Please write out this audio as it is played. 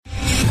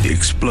The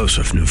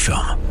explosive new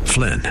film,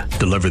 Flynn,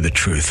 deliver the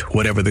truth,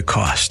 whatever the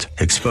cost.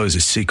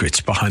 Exposes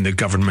secrets behind the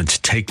government's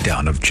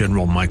takedown of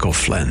General Michael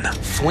Flynn.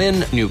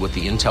 Flynn knew what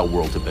the intel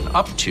world had been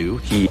up to.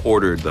 He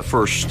ordered the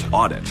first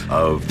audit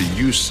of the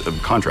use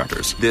of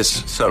contractors.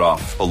 This set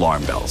off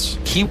alarm bells.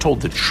 He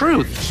told the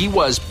truth. He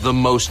was the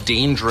most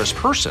dangerous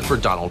person for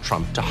Donald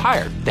Trump to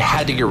hire. They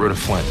had to get rid of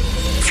Flynn.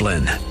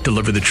 Flynn,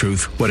 deliver the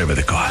truth, whatever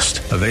the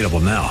cost. Available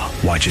now.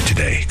 Watch it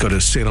today. Go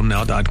to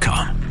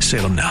salemnow.com.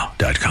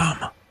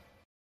 salemnow.com.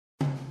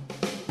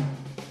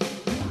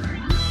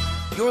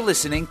 You're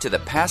listening to the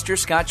Pastor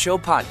Scott Show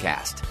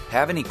podcast.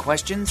 Have any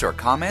questions or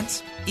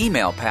comments?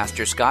 Email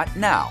Pastor Scott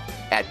now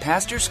at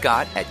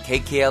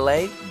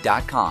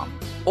pastorscott@kkla.com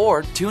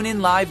or tune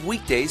in live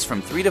weekdays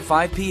from 3 to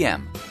 5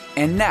 p.m.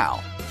 And now,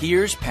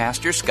 here's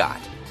Pastor Scott.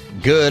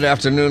 Good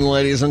afternoon,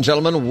 ladies and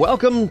gentlemen.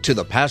 Welcome to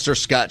the Pastor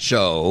Scott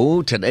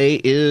Show. Today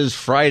is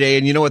Friday,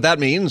 and you know what that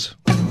means.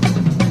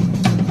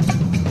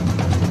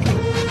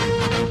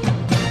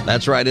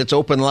 That's right. It's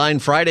Open Line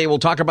Friday. We'll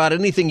talk about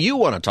anything you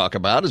want to talk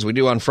about, as we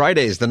do on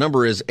Fridays. The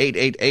number is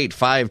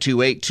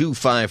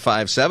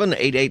 888-528-2557,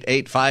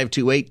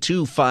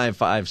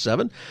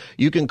 888-528-2557.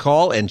 You can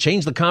call and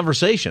change the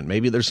conversation.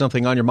 Maybe there's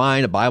something on your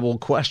mind, a Bible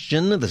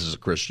question. This is a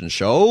Christian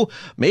show.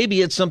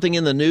 Maybe it's something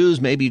in the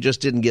news. Maybe you just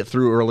didn't get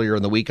through earlier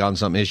in the week on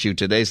some issue.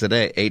 Today's the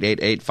day,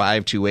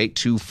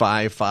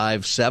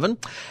 888-528-2557.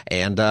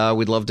 And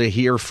we'd love to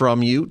hear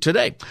from you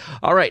today.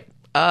 All right.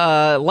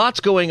 Lots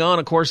going on,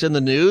 of course, in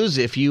the news.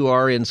 If you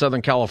are in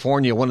Southern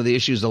California, one of the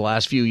issues the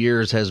last few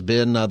years has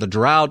been the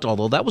drought,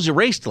 although that was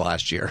erased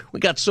last year. We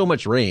got so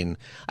much rain.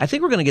 I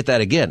think we're going to get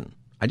that again.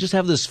 I just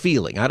have this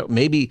feeling.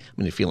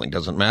 The feeling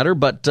doesn't matter,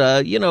 but,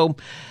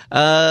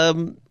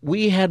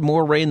 we had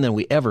more rain than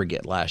we ever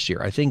get last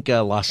year. I think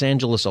Los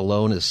Angeles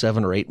alone is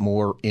 7 or 8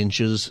 more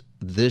inches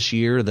this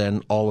year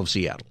than all of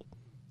Seattle.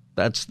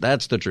 That's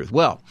the truth.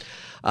 Well,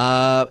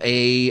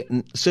 a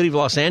city of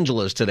Los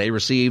Angeles today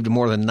received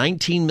more than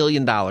 $19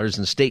 million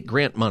in state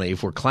grant money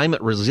for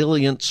climate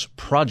resilience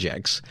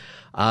projects,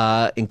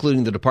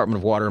 including the Department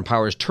of Water and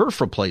Power's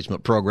turf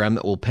replacement program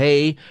that will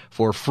pay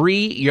for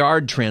free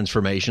yard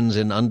transformations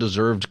in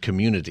undeserved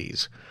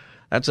communities.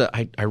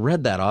 I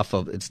read that off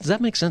of, does that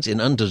make sense? In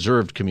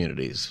undeserved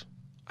communities.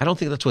 I don't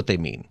think that's what they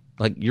mean.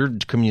 Like, your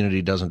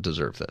community doesn't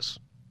deserve this.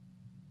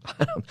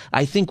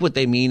 I think what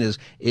they mean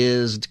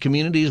is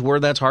communities where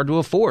that's hard to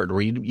afford,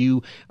 where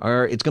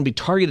it's going to be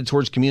targeted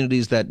towards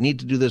communities that need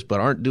to do this but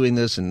aren't doing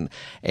this, and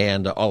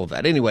all of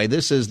that. Anyway,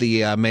 this is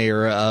the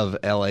mayor of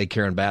L.A.,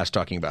 Karen Bass,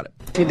 talking about it.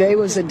 Today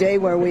was a day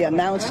where we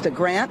announced a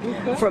grant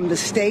from the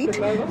state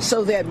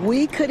so that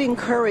we could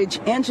encourage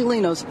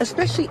Angelenos,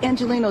 especially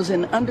Angelenos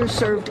in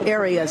underserved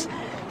areas,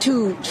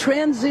 to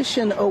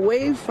transition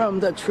away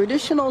from the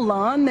traditional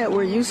lawn that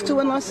we're used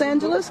to in Los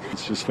Angeles.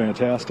 It's just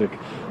fantastic.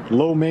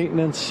 Low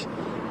maintenance,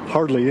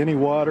 hardly any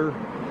water,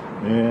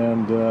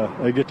 and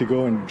I get to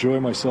go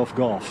enjoy myself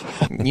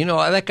golf. You know,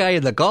 that guy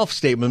in the golf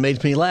statement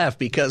makes me laugh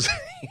because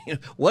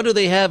what do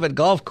they have at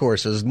golf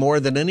courses more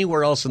than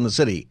anywhere else in the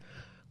city?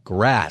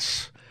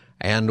 Grass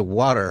and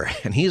water.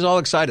 And he's all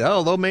excited.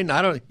 Oh, low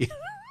maintenance,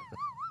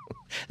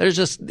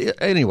 there's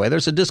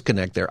a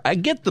disconnect there. I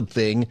get the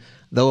thing,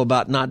 though,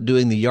 about not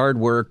doing the yard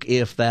work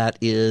if that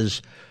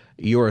is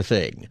your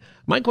thing.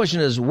 My question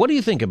is, what do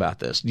you think about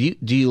this? Do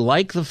you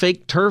like the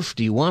fake turf?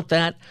 Do you want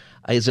that?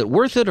 Is it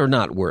worth it or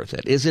not worth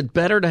it? Is it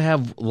better to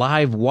have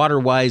live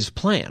water-wise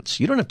plants?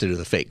 You don't have to do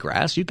the fake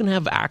grass. You can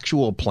have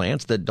actual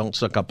plants that don't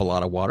suck up a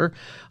lot of water.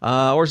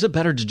 Or is it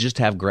better to just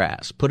have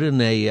grass? Put in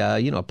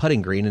a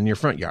putting green in your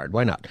front yard.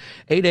 Why not?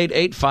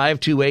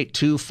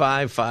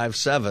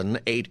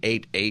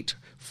 888-528-2557,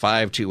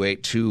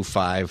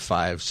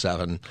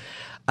 888-528-2557.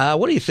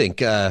 What do you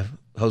think,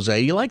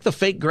 Jose? You like the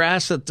fake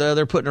grass that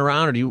they're putting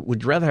around, or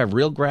would you rather have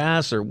real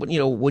grass? Or,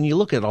 when you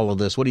look at all of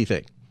this, what do you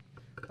think?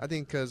 I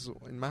think because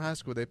in my high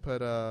school they put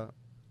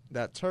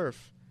that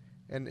turf,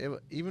 and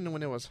even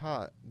when it was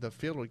hot, the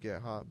field would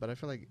get hot. But I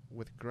feel like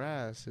with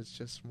grass, it's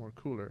just more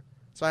cooler.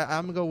 So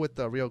I'm going to go with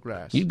the real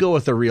grass. You'd go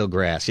with the real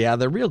grass. Yeah,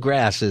 the real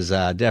grass is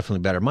definitely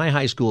better. My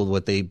high school,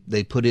 what they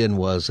put in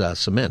was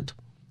cement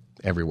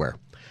everywhere.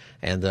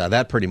 And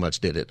that pretty much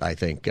did it, I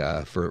think,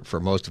 for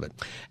most of it.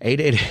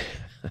 888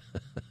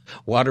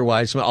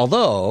 water-wise,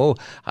 although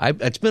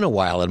it's been a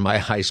while in my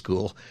high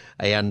school,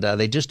 and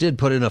they just did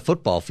put in a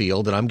football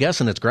field, and I'm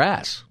guessing it's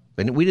grass.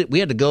 And we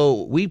had to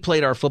go. We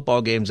played our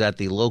football games at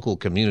the local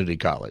community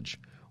college,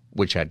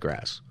 which had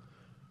grass.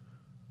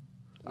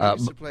 We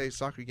used to play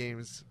soccer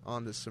games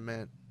on the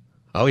cement.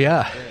 Oh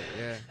yeah.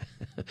 Yeah.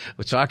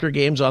 With soccer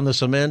games on the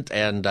cement,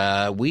 and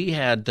we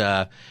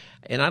had.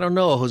 And I don't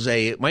know,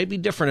 Jose, it might be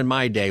different in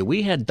my day.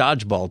 We had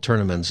dodgeball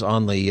tournaments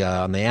on the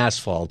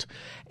asphalt,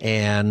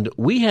 and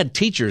we had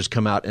teachers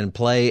come out and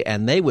play,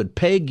 and they would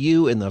peg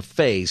you in the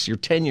face. You're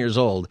 10 years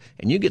old,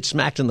 and you get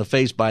smacked in the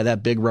face by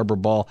that big rubber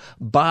ball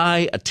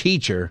by a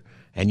teacher,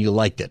 and you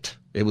liked it.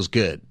 It was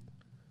good.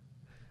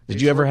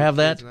 Did you ever have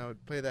that? When I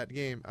would play that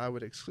game, I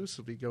would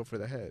exclusively go for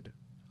the head.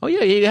 Oh,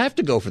 yeah, you have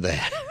to go for the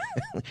head.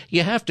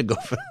 You have to go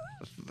for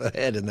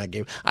ahead in that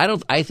game.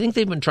 I think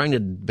they've been trying to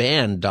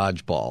ban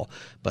dodgeball,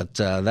 but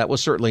that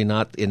was certainly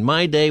not in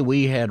my day.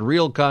 We had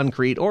real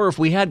concrete, or if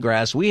we had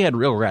grass, we had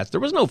real grass. There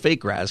was no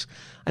fake grass.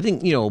 I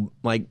think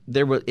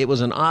it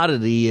was an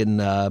oddity in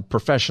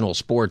professional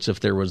sports if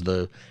there was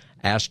the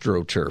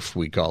AstroTurf,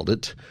 we called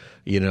it,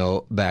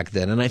 back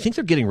then. And I think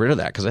they're getting rid of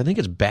that because I think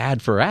it's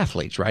bad for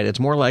athletes, right? It's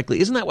more likely.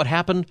 Isn't that what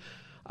happened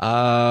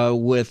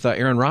with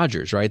Aaron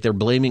Rodgers, right? Do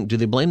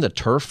they blame the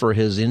turf for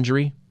his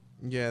injury?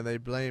 Yeah, they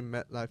blame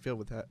MetLife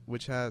Field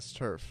which has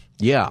turf.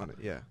 Yeah, on it.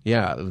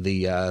 yeah.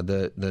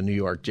 The New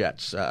York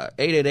Jets.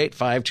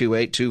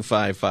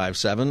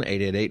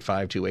 888-528-2557.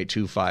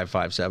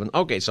 888-528-2557.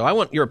 Okay, so I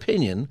want your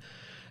opinion,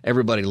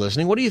 everybody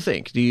listening. What do you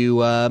think? Do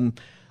you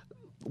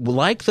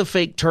like the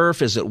fake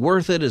turf? Is it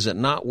worth it? Is it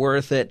not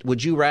worth it?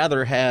 Would you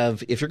rather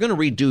have, if you're going to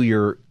redo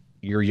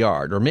your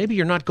yard, or maybe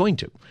you're not going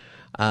to,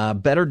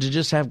 better to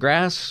just have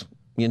grass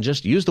and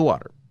just use the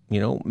water?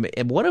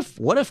 What if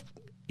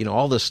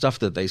all this stuff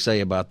that they say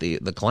about the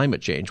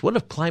climate change, what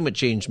if climate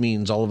change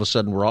means all of a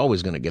sudden we're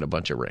always going to get a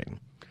bunch of rain?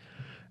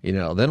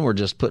 Then we're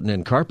just putting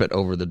in carpet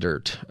over the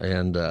dirt,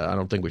 and I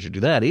don't think we should do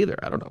that either.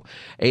 I don't know.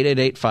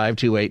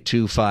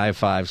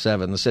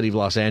 888-528-2557. The city of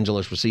Los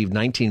Angeles received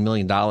 $19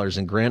 million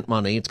in grant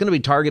money. It's going to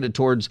be targeted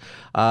towards,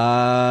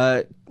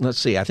 let's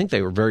see, I think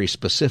they were very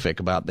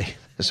specific about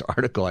this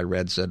article I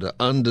read said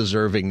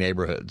undeserving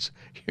neighborhoods.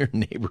 Your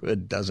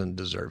neighborhood doesn't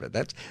deserve it.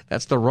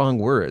 That's the wrong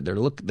word.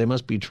 They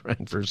must be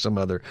trying for some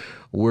other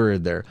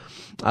word there.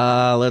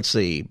 Let's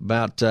see,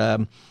 about...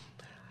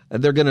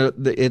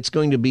 It's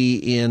going to be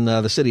in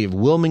the city of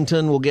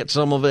Wilmington. We'll get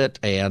some of it,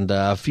 and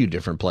a few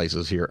different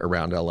places here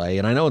around L.A.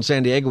 And I know in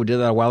San Diego we did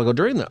that a while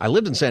ago. I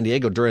lived in San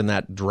Diego during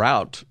that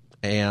drought,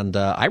 and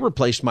I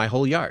replaced my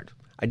whole yard.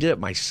 I did it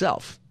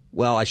myself.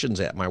 Well, I shouldn't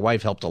say that. My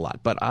wife helped a lot,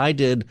 but I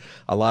did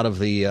a lot of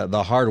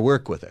the hard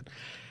work with it.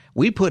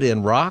 We put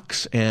in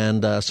rocks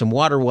and some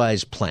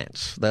water-wise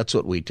plants. That's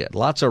what we did.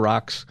 Lots of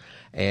rocks.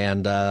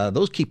 And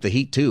those keep the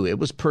heat, too. It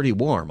was pretty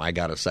warm, I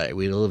got to say.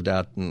 We lived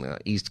out in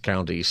East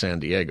County, San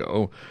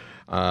Diego.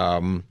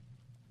 I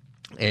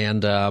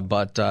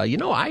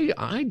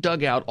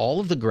dug out all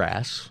of the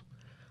grass,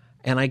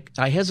 and I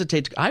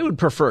hesitate. I would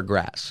prefer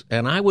grass,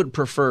 and I would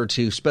prefer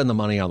to spend the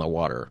money on the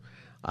water.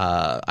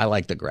 I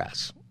like the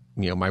grass.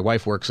 My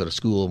wife works at a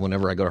school.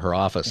 Whenever I go to her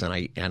office, and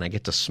I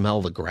get to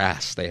smell the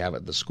grass they have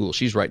at the school.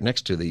 She's right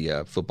next to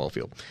the football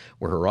field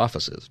where her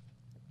office is.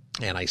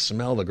 And I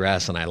smell the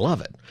grass, and I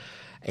love it.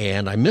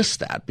 And I miss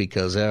that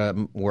because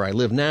where I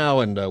live now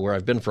and where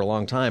I've been for a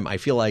long time, I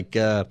feel like,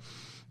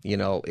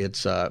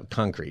 it's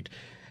concrete.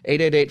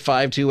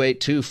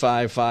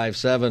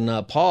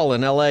 888-528-2557. Paul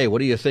in L.A., what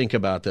do you think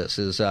about this?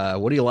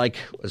 What do you like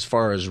as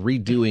far as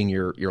redoing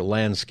your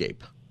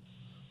landscape?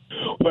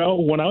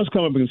 Well, when I was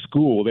coming up in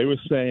school, they were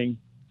saying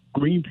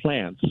green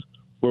plants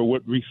were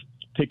what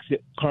takes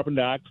carbon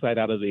dioxide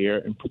out of the air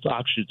and puts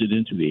oxygen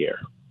into the air.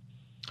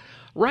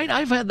 Right.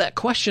 I've had that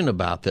question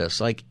about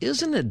this. Like,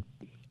 isn't it,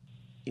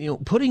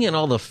 putting in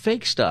all the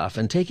fake stuff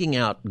and taking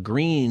out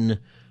green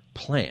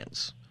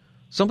plants?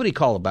 Somebody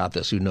call about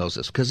this who knows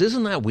this, because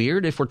isn't that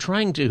weird? If we're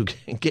trying to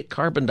get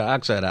carbon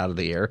dioxide out of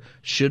the air,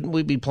 shouldn't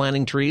we be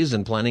planting trees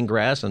and planting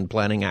grass and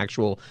planting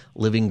actual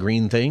living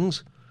green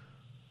things?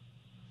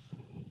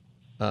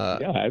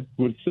 I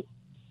would.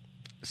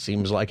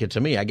 Seems like it to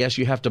me. I guess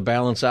you have to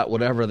balance out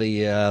whatever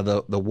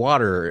the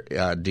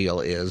water deal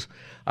is.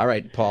 All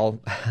right,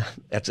 Paul,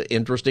 that's an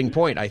interesting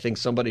point. I think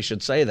somebody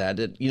should say that.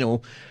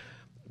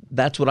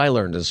 That's what I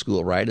learned in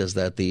school, right, is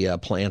that the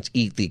plants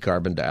eat the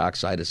carbon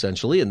dioxide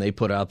essentially, and they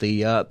put out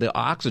the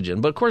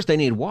oxygen. But, of course, they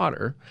need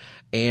water.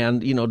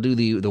 And, do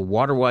the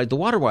water-wise. The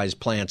water-wise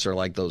plants are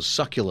like those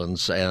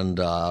succulents and,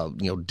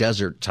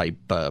 desert-type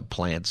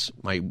plants.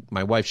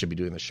 My wife should be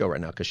doing the show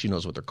right now because she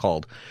knows what they're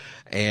called.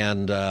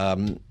 And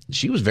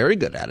she was very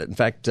good at it. In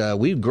fact,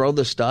 we'd grow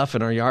this stuff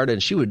in our yard,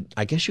 and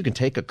I guess you can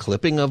take a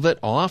clipping of it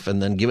off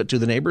and then give it to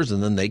the neighbors,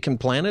 and then they can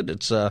plant it.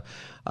 It's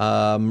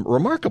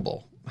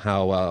remarkable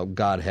how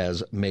God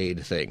has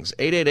made things.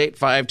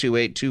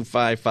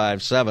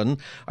 888-528-2557.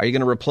 Are you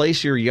going to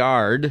replace your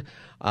yard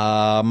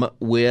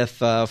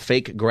with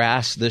fake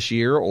grass this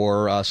year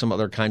or some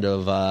other kind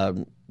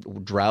of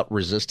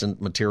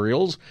drought-resistant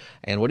materials?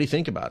 And what do you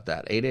think about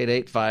that?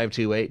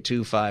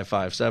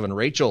 888-528-2557.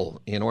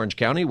 Rachel in Orange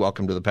County,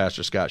 welcome to the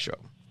Pastor Scott Show.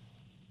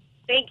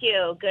 Thank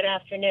you. Good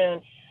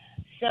afternoon.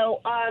 So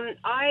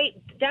I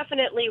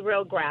definitely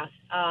real grass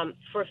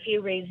for a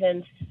few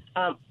reasons.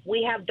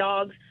 We have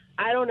dogs.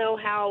 I don't know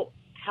how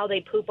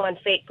they poop on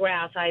fake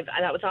grass.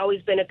 That was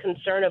always been a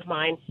concern of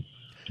mine.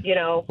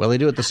 Well, they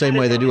do it the same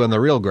way they do on the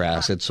real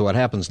grass. It's what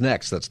happens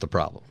next that's the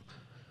problem.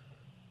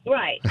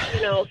 Right.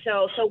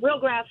 So real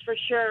grass for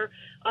sure.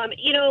 There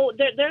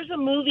was a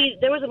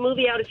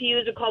movie out a few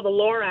years ago called The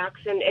Lorax,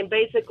 and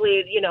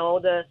basically,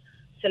 the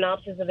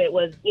synopsis of it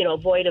was,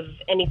 void of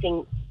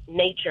anything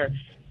nature.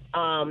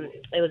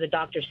 It was a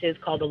Dr. Seuss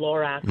called The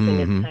Lorax, and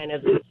it's kind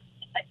of a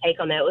take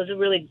on that. It was a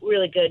really,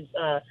 really good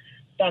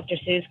Dr.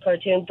 Seuss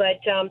cartoon. But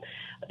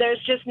there's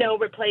just no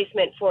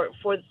replacement for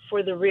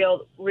the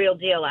real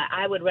deal.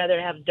 I would rather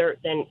have dirt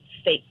than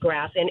fake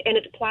grass, and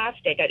it's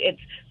plastic. It's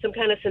some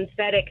kind of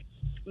synthetic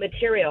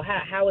material.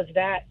 How is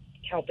that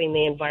helping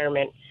the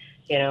environment?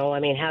 I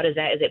mean, how does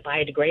that? Is it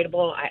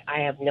biodegradable? I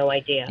have no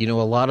idea. A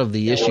lot of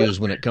the issues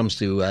when it comes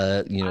to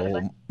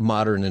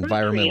modern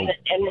environmental,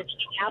 and we're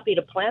happy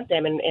to plant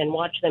them and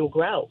watch them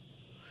grow.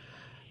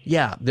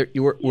 Yeah,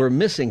 we're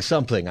missing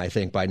something, I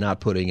think, by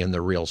not putting in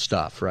the real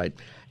stuff, right?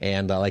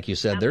 And like you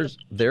said,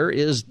 there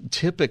is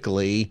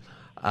typically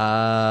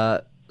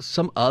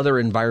some other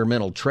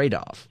environmental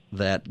trade-off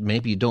that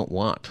maybe you don't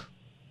want,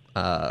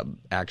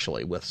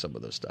 actually, with some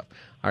of this stuff.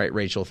 All right,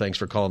 Rachel, thanks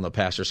for calling the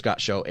Pastor Scott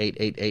Show,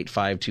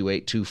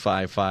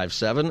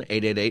 888-528-2557,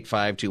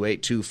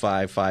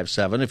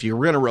 888-528-2557. If you're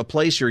going to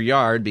replace your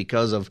yard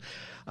because of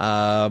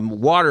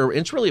water,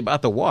 it's really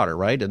about the water,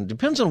 right? And it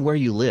depends on where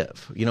you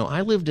live.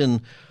 I lived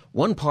in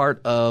one part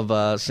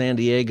of San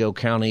Diego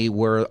County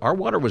where our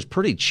water was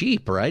pretty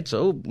cheap, right?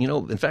 So,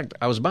 in fact,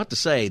 I was about to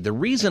say the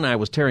reason I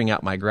was tearing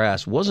out my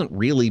grass wasn't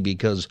really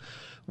because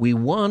we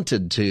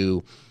wanted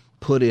to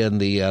put in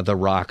the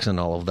rocks and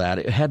all of that.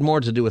 It had more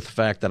to do with the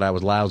fact that I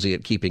was lousy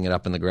at keeping it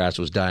up and the grass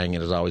was dying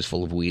and it was always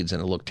full of weeds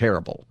and it looked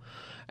terrible.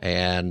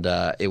 And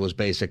it was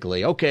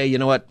basically, okay, you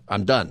know what,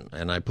 I'm done.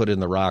 And I put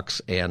in the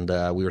rocks, and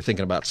we were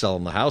thinking about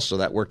selling the house, so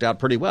that worked out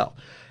pretty well.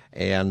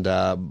 And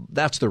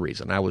that's the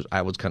reason. I was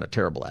kind of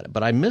terrible at it.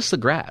 But I miss the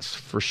grass.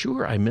 For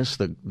sure, I miss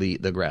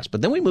the grass.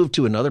 But then we moved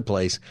to another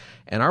place,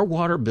 and our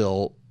water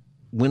bill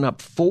went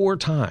up 4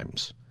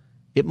 times.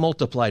 It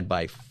multiplied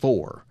by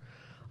 4.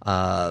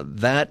 So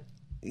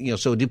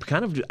it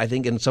kind of, I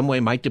think in some way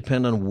might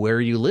depend on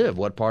where you live,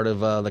 what part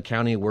of the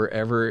county,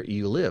 wherever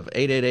you live.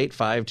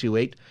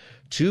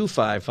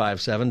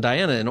 888-528-2557.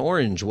 Diana in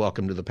Orange,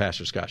 welcome to the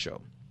Pastor Scott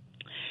Show.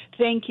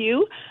 Thank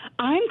you.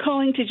 I'm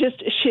calling to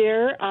just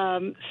share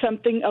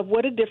something of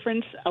what a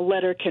difference a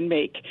letter can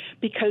make,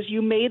 because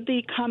you made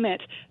the comment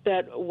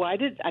that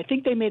I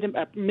think they made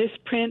a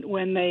misprint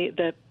when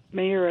the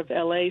mayor of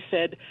L.A.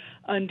 said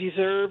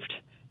undeserved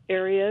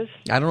areas.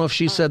 I don't know if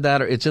she said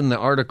that or it's in the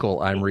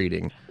article I'm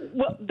reading.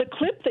 Well, the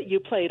clip that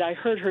you played, I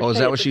heard her say. Oh, is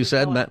that what she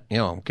said?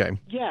 Okay.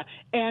 Yeah,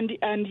 and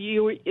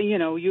you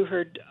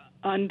heard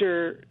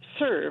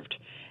underserved.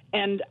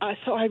 And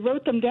so I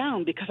wrote them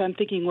down because I'm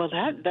thinking, well,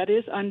 that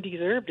is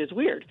undeserved. It's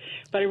weird.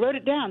 But I wrote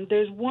it down.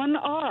 There's one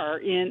R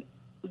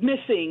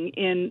missing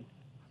in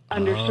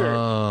underserved.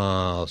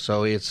 Oh,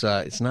 so it's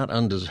not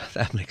undeserved.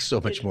 That makes so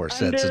much more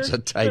sense. It's a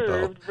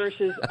typo. Underserved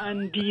versus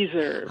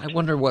undeserved. I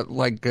wonder what,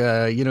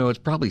 it's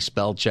probably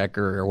spell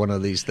checker or one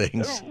of these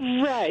things.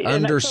 Right.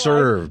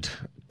 Underserved.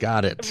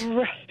 Got it.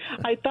 Right.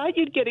 I thought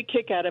you'd get a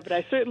kick out of it.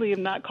 I certainly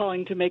am not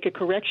calling to make a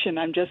correction.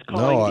 I'm just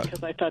calling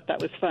because I thought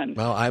that was fun.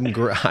 Well,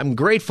 I'm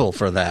grateful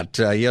for that.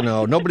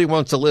 Nobody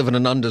wants to live in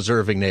an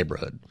undeserving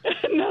neighborhood.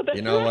 No,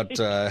 that's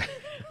right. What?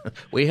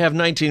 We have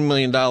 $19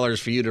 million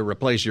for you to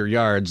replace your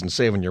yards and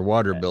save on your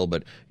water bill,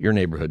 but your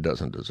neighborhood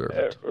doesn't deserve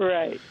it.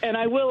 Right. And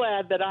I will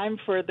add that I'm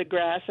for the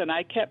grass, and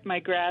I kept my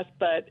grass,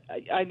 but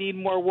I need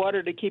more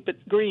water to keep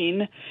it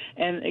green,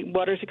 and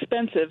water's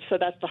expensive, so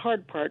that's the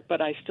hard part,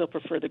 but I still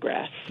prefer the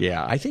grass.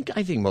 Yeah, I think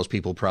most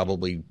people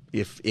probably,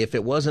 if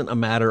it wasn't a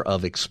matter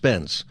of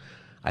expense,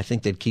 I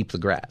think they'd keep the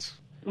grass.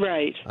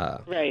 Right,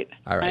 right.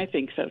 All right. I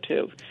think so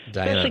too.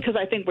 Diana. Especially because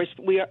I think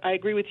I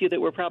agree with you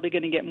that we're probably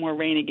going to get more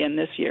rain again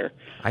this year.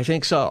 I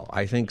think so.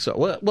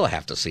 Well, we'll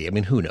have to see. I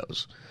mean, who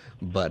knows?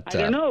 But I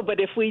don't know. But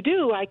if we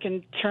do, I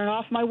can turn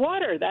off my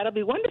water. That'll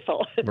be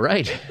wonderful.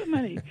 Right. Save some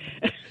money.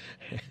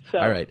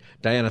 All right.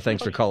 Diana,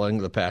 thanks for calling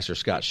the Pastor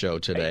Scott Show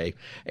today.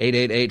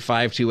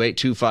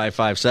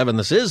 888-528-2557.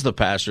 This is the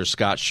Pastor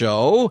Scott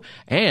Show.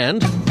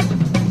 And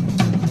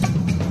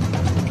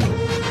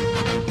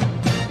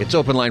it's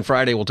Open Line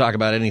Friday. We'll talk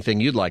about anything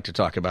you'd like to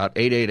talk about.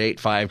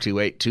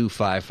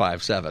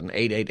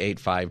 888-528-2557.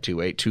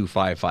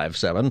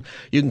 888-528-2557.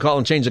 You can call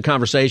and change the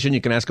conversation.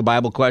 You can ask a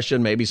Bible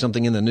question, maybe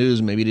something in the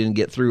news, maybe you didn't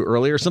get through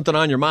earlier, something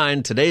on your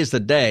mind. Today's the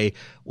day.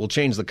 We'll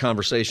change the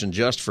conversation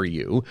just for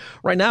you.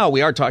 Right now,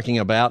 we are talking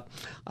about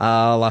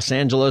Los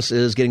Angeles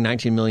is getting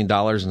 $19 million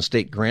in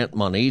state grant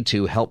money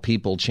to help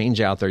people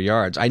change out their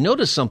yards. I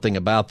noticed something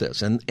about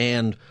this,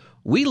 and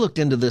we looked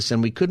into this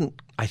and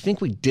I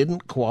think we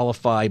didn't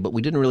qualify, but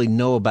we didn't really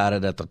know about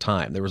it at the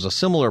time. There was a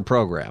similar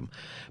program.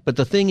 But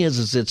the thing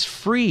is it's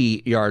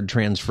free yard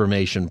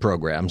transformation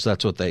programs.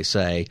 That's what they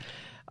say.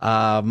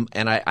 And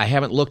I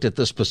haven't looked at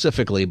this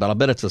specifically, but I'll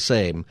bet it's the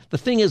same. The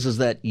thing is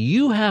that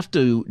you have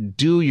to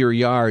do your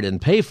yard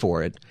and pay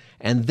for it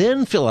and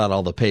then fill out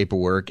all the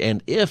paperwork.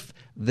 And if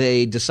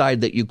they decide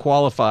that you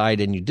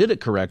qualified and you did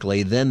it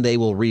correctly, then they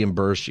will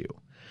reimburse you.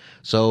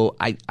 So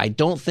I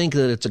don't think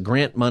that it's a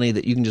grant money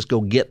that you can just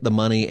go get the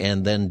money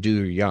and then do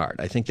your yard.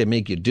 I think they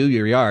make you do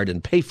your yard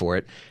and pay for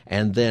it,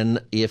 and then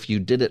if you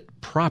did it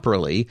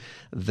properly,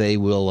 they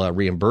will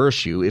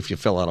reimburse you if you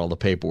fill out all the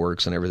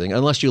paperwork and everything,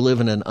 unless you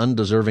live in an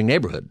undeserving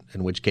neighborhood,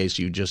 in which case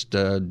you just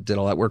did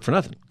all that work for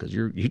nothing because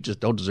you just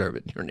don't deserve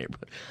it in your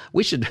neighborhood.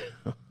 We should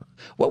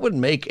 – what would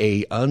make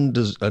a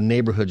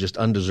neighborhood just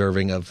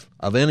undeserving of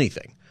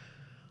anything?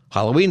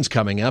 Halloween's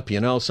coming up.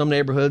 Some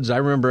neighborhoods, I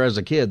remember as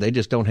a kid, they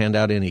just don't hand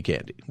out any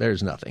candy.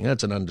 There's nothing.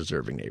 That's an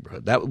undeserving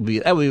neighborhood. That would be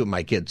what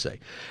my kids say.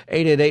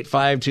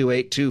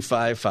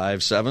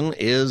 888-528-2557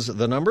 is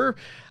the number.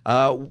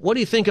 What do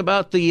you think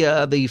about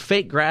the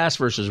fake grass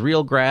versus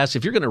real grass?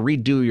 If you're going to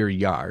redo your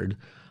yard,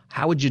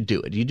 how would you do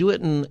it? Do you do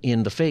it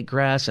in the fake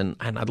grass? And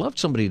I'd love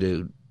somebody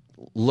to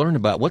learn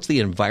about what's the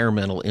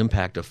environmental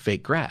impact of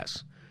fake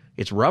grass.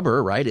 It's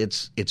rubber, right?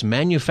 It's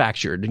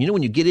manufactured. And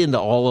when you get into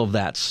all of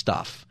that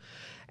stuff,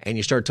 and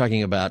you start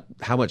talking about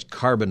how much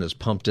carbon is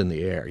pumped in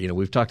the air.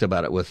 We've talked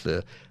about it with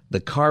the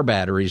car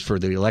batteries for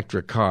the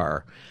electric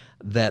car,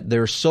 that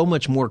there's so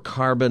much more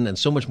carbon and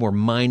so much more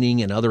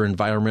mining and other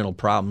environmental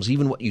problems,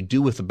 even what you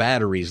do with the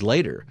batteries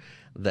later,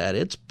 that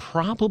it's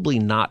probably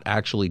not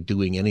actually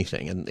doing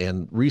anything.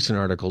 And recent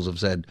articles have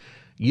said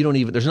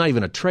there's not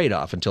even a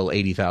trade-off until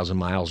 80,000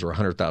 miles or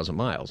 100,000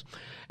 miles.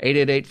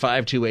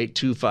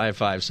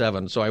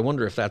 888-528-2557. So I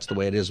wonder if that's the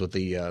way it is with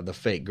the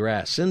fake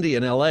grass. Cindy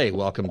in L.A.,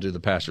 welcome to the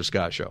Pastor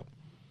Scott Show.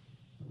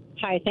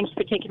 Hi, thanks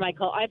for taking my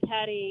call. I've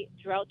had a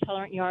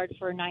drought-tolerant yard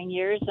for 9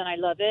 years, and I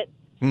love it.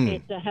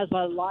 It has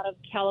a lot of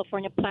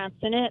California plants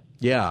in it.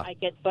 Yeah. I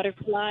get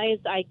butterflies.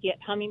 I get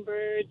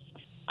hummingbirds.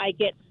 I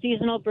get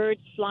seasonal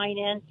birds flying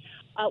in.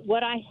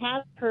 What I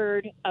have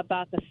heard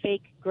about the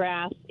fake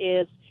grass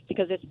is,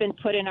 because it's been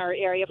put in our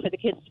area for the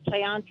kids to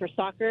play on for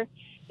soccer,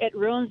 it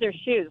ruins their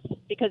shoes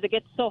because it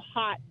gets so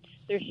hot,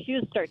 their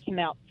shoes start to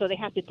melt, so they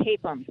have to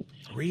tape them.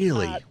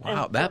 Really?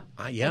 Wow.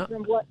 Yeah.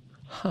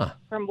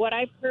 From what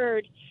I've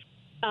heard,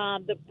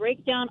 the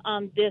breakdown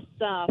on this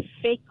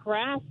fake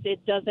grass,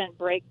 it doesn't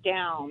break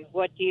down.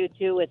 What do you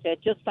do with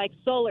it? Just like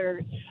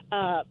solar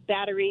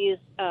batteries,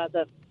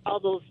 all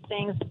those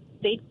things,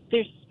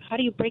 how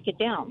do you break it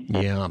down?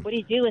 Yeah. What do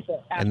you do with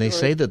it afterwards? And they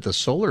say that the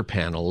solar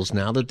panels,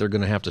 now that they're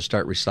going to have to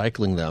start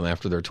recycling them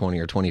after they're 20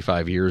 or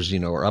 25 years,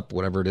 or up,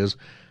 whatever it is,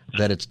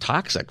 that it's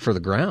toxic for the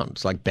ground.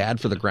 It's like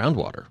bad for the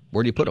groundwater.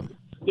 Where do you put them?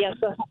 Yeah.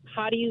 So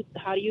how do you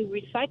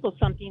recycle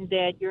something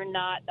that you're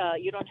not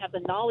you don't have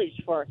the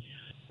knowledge for?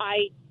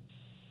 I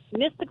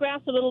miss the grass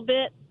a little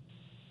bit.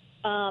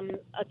 A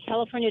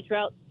California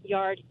drought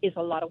yard is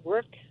a lot of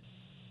work.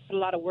 Put a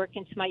lot of work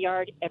into my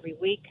yard every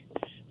week.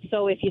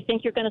 So if you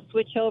think you're going to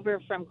switch over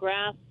from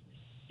grass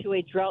to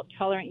a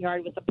drought-tolerant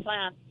yard with the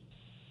plants,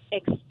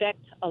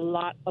 expect a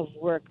lot of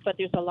work, but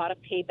there's a lot of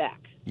payback.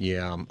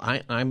 Yeah,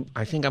 I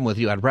think I'm with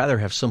you. I'd rather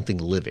have something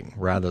living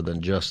rather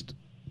than just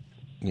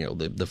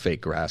the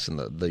fake grass and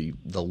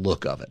the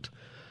look of it.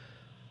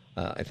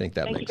 I think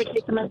that makes sense. Thank you for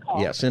taking my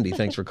call. Yeah, Cindy,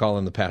 thanks for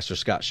calling the Pastor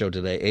Scott Show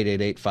today.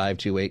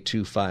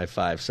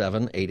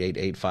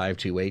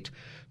 888-528-2557,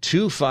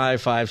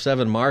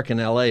 888-528-2557. Mark in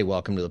L.A.,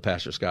 welcome to the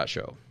Pastor Scott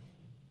Show.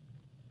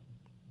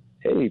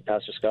 Hey,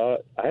 Pastor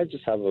Scott. I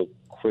just have a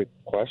quick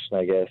question,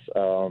 I guess.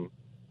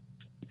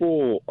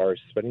 People are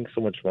spending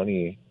so much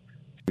money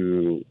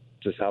to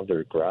just have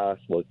their grass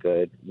look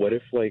good. What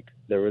if,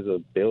 there was a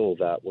bill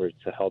that were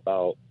to help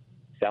out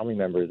family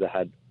members that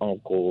had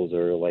uncles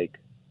or,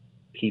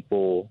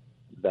 people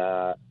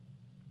that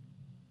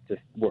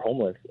just were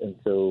homeless? And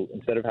so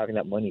instead of having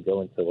that money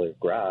go into,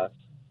 grass,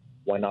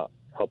 why not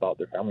help out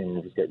their family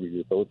members get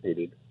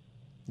rehabilitated?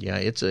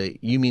 Yeah,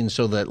 you mean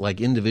so that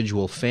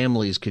individual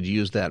families could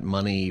use that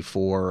money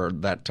for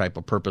that type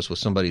of purpose with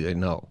somebody they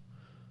know?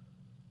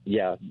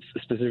 Yeah,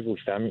 specifically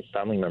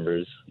family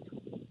members.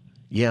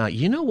 Yeah,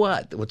 you know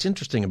what? What's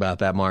interesting about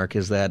that, Mark,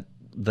 is that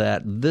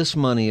this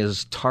money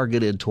is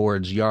targeted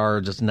towards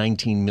yards. It's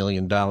 $19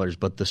 million,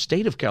 but the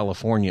state of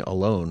California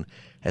alone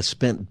has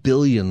spent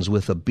billions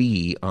with a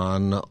B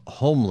on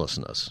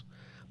homelessness.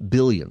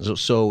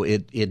 Billions. So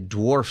it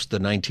dwarfs the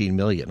 $19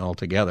 million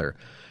altogether.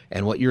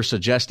 And what you're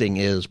suggesting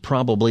is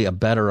probably a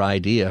better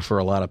idea for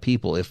a lot of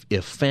people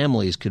if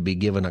families could be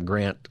given a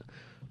grant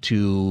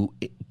to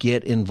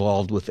get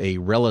involved with a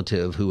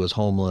relative who is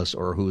homeless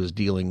or who is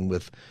dealing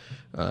with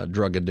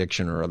drug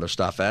addiction or other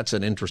stuff. That's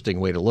an interesting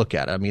way to look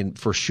at it. I mean,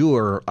 for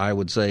sure, I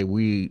would say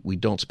we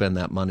don't spend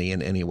that money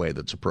in any way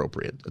that's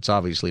appropriate. It's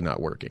obviously not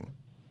working.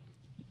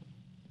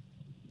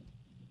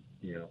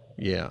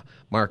 Yeah.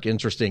 Mark,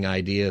 interesting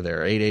idea there.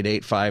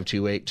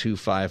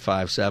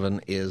 888-528-2557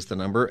 is the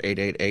number,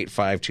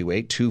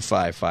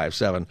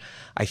 888-528-2557.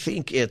 I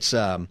think it's,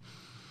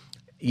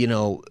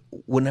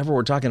 whenever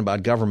we're talking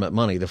about government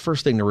money, the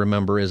first thing to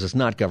remember is it's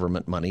not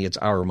government money, it's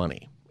our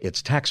money.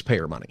 It's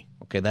taxpayer money.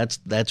 Okay,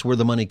 that's where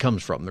the money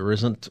comes from. There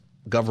isn't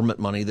government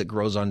money that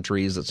grows on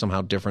trees that's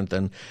somehow different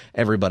than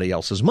everybody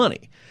else's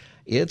money.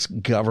 It's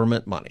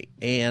government money.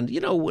 And,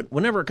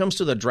 whenever it comes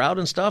to the drought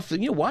and stuff,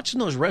 watching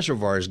those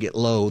reservoirs get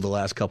low the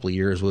last couple of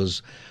years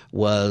was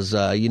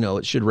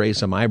it should raise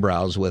some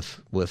eyebrows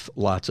with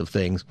lots of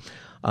things.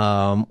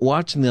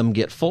 Watching them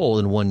get full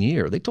in 1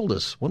 year. They told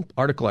us, one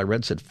article I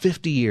read said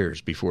 50 years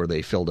before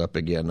they filled up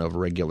again of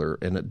regular,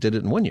 and it did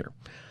it in 1 year.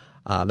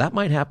 That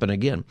might happen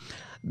again.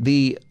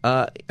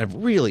 A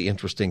really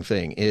interesting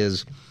thing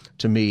is,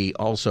 to me,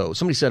 also,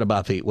 somebody said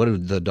about what do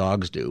the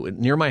dogs do?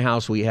 Near my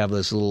house, we have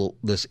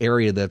this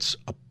area that's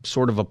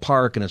sort of a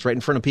park, and it's right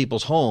in front of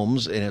people's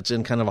homes, and it's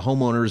in kind of a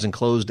homeowner's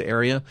enclosed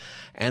area,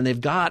 and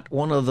they've got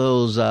one of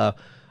those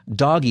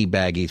doggy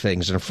baggy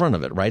things in front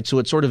of it, right? So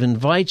it sort of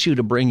invites you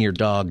to bring your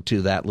dog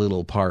to that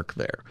little park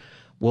there.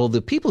 Well,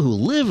 the people who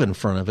live in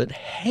front of it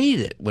hate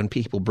it when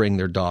people bring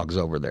their dogs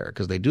over there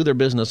because they do their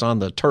business on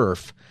the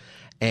turf,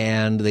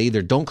 and they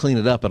either don't clean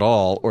it up at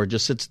all or it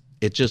just sits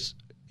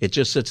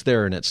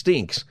there and it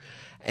stinks.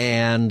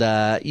 And,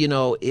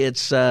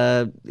 it's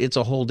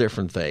a whole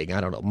different thing. I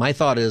don't know. My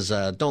thought is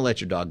don't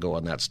let your dog go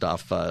on that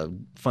stuff.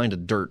 Find a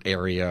dirt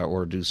area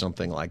or do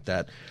something like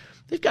that.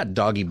 They have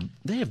doggy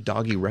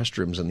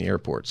restrooms in the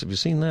airports. Have you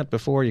seen that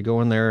before? You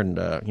go in there and,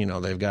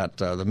 they've got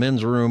the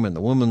men's room and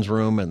the women's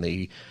room and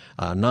the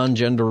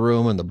non-gender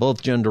room and the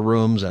both gender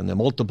rooms and the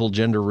multiple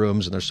gender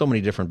rooms. And there's so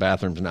many different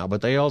bathrooms now.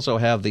 But they also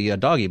have the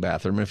doggy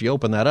bathroom. And if you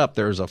open that up,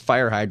 there's a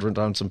fire hydrant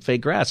on some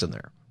fake grass in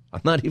there.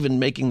 I'm not even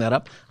making that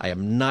up. I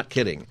am not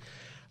kidding.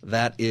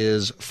 That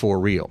is for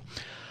real.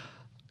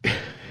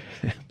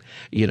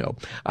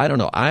 I don't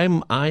know.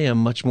 I am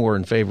much more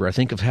in favor, I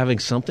think, of having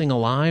something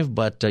alive,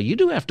 but you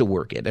do have to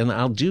work it. And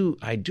I do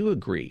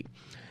agree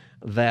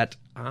that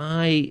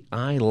I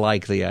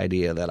like the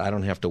idea that I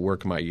don't have to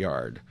work my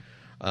yard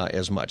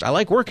as much. I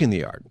like working the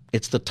yard.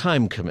 It's the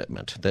time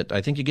commitment that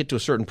I think you get to a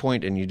certain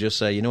point and you just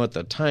say, you know what,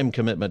 the time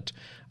commitment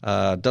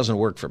doesn't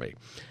work for me.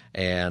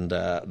 And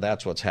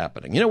that's what's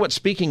happening. You know what?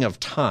 Speaking of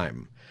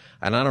time,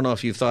 and I don't know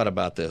if you've thought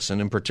about this,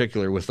 and in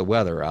particular with the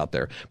weather out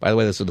there. By the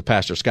way, this is the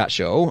Pastor Scott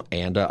Show,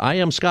 and I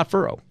am Scott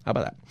Furrow. How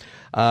about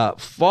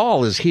that?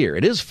 Fall is here.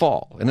 It is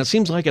fall, and it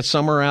seems like it's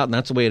summer out, and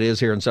that's the way it is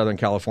here in Southern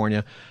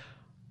California.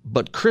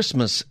 But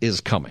Christmas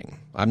is coming.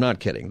 I'm not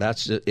kidding.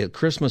 That's it.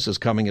 Christmas is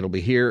coming. It'll be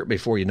here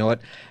before you know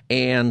it.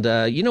 And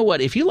you know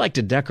what? If you like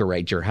to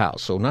decorate your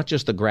house, so not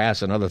just the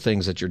grass and other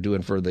things that you're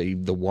doing for the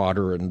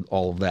water and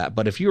all of that,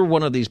 but if you're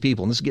one of these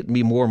people, and this is getting to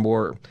be more and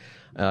more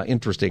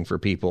interesting for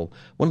people,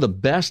 one of the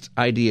best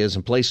ideas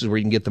and places where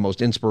you can get the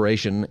most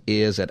inspiration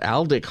is at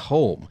Aldic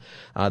Home.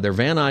 Their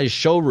Van Nuys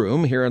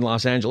showroom here in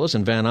Los Angeles,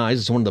 and Van Nuys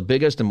is one of the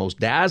biggest and most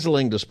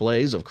dazzling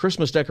displays of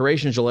Christmas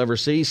decorations you'll ever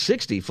see.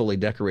 60 fully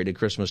decorated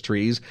Christmas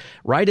trees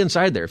right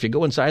inside there. If you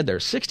go inside there,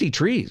 60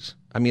 trees.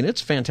 I mean,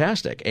 it's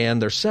fantastic. And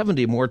there's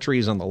 70 more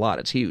trees on the lot.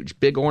 It's huge.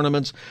 Big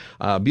ornaments,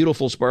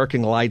 beautiful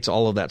sparkling lights,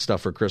 all of that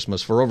stuff for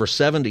Christmas. For over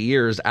 70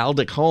 years,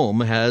 Aldic Home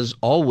has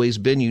always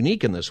been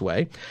unique in this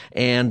way.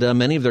 And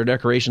many of their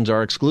decorations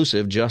are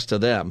exclusive just to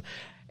them.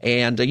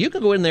 And you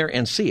can go in there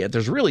and see it.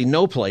 There's really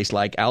no place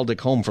like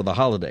Aldic Home for the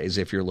holidays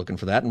if you're looking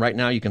for that. And right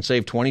now you can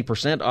save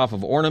 20% off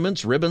of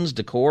ornaments, ribbons,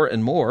 decor,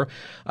 and more.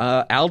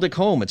 Aldic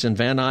Home, it's in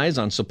Van Nuys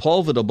on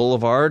Sepulveda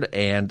Boulevard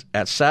and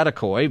at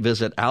Saticoy.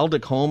 Visit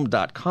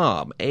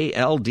aldichome.com,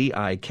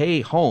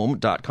 A-L-D-I-K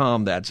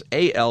home.com. That's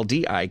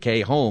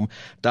A-L-D-I-K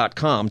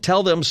home.com.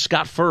 Tell them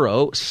Scott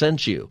Furrow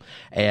sent you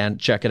and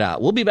check it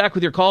out. We'll be back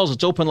with your calls.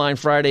 It's Open Line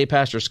Friday,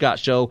 Pastor Scott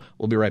Show.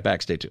 We'll be right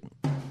back. Stay tuned.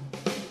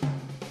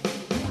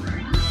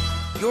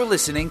 You're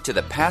listening to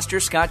the Pastor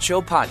Scott Show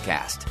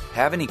podcast.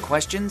 Have any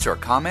questions or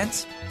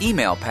comments?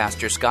 Email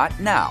Pastor Scott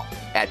now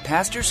at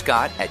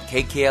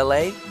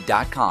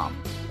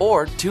pastorscott@kkla.com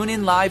or tune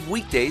in live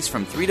weekdays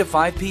from 3 to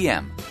 5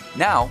 p.m.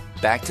 Now,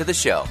 back to the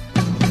show.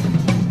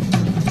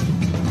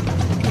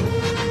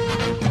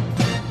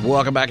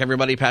 Welcome back,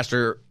 everybody.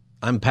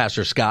 I'm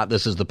Pastor Scott.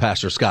 This is the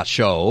Pastor Scott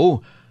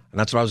Show. And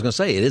that's what I was going to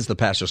say. It is the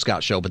Pastor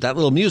Scott Show. But that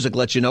little music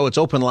lets you know it's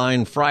Open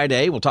Line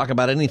Friday. We'll talk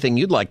about anything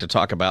you'd like to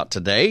talk about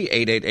today.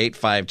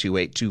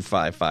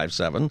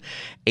 888-528-2557.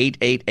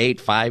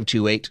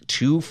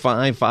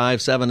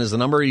 888-528-2557 is the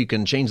number. You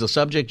can change the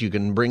subject. You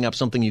can bring up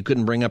something you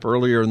couldn't bring up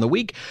earlier in the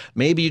week.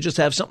 Maybe you just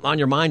have something on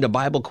your mind, a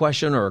Bible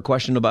question or a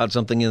question about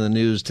something in the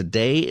news.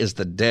 Today is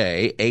the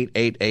day.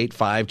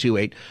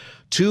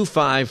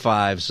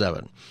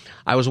 888-528-2557.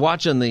 I was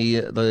watching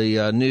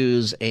the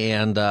news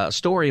and a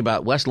story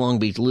about West Long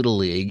Beach Little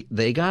League.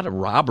 They got a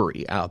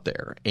robbery out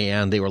there,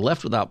 and they were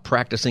left without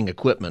practicing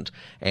equipment.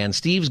 And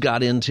thieves, I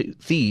don't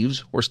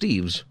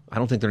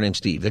think their name's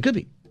Steve. They could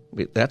be.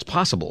 That's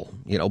possible,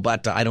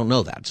 but I don't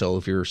know that. So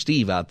if you're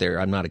Steve out there,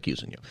 I'm not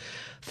accusing you.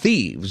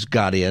 Thieves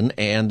got in,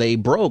 and they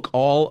broke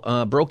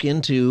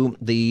into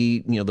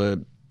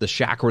the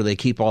shack where they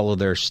keep all of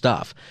their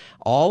stuff.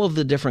 All of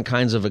the different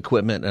kinds of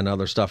equipment and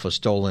other stuff was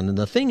stolen. And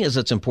the thing is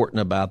that's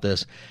important about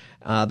this,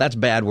 that's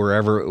bad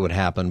wherever it would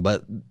happen.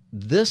 But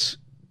this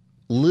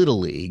Little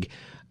League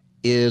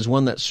is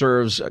one that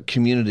serves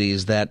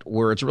communities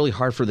where it's really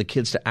hard for the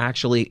kids to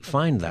actually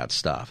find that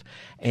stuff.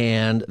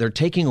 And they're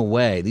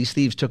these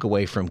thieves took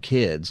away from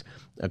kids,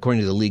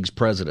 according to the league's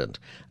president,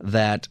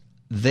 that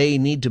they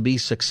need to be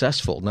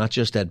successful, not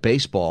just at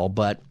baseball,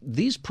 but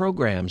these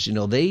programs,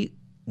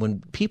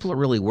 when people are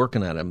really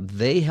working at them,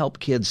 they help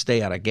kids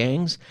stay out of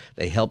gangs.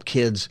 They help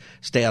kids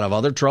stay out of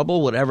other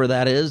trouble, whatever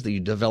that is. You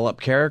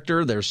develop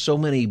character. There's so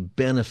many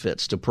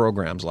benefits to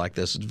programs like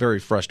this. It's very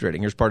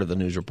frustrating. Here's part of the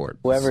news report.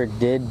 Whoever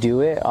did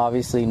do it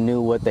obviously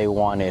knew what they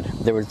wanted.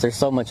 There's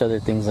so much other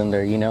things in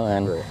there,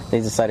 and they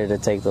decided to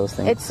take those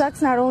things. It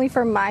sucks not only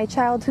for my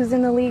child who's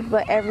in the league,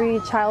 but every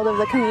child of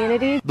the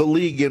community. The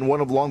league in one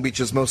of Long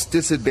Beach's most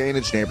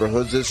disadvantaged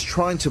neighborhoods is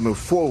trying to move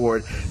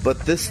forward, but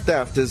this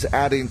theft is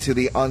adding to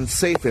the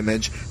unsafe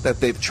image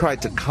that they've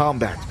tried to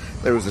combat.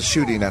 There was a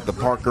shooting at the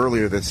park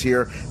earlier this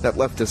year that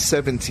left a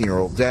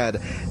 17-year-old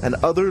dead, and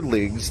other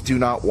leagues do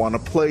not want to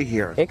play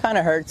here. It kind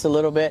of hurts a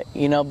little bit,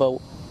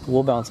 but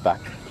we'll bounce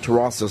back.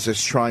 Terrazas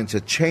is trying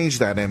to change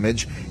that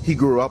image. He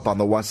grew up on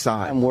the west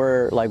side. And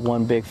we're like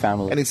one big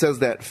family. And he says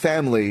that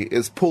family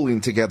is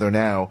pulling together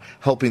now,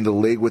 helping the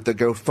league with the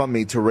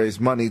GoFundMe to raise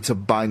money to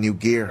buy new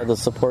gear. The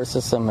support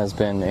system has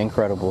been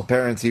incredible.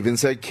 Parents even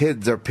say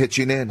kids are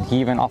pitching in. He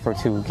even offered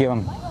to give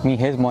me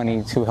his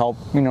money to help,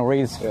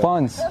 raise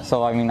funds.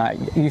 So,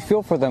 you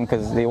feel for them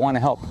because they want to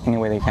help any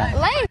way they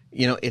can.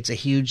 It's a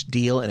huge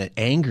deal, and it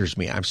angers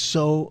me. I'm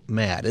so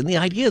mad. And the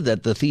idea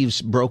that the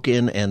thieves broke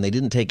in and they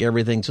didn't take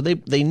everything, so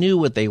they knew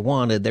what they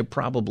wanted. They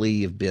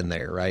probably have been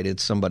there, right?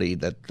 It's somebody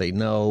that they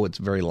know. It's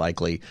very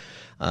likely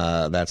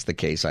that's the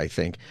case, I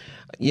think.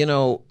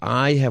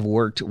 I have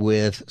worked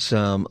with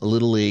some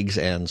little leagues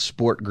and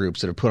sport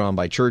groups that are put on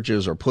by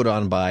churches or put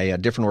on by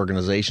different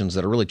organizations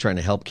that are really trying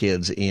to help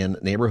kids in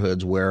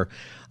neighborhoods where,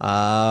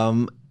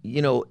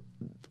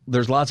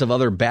 there's lots of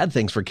other bad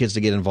things for kids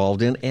to get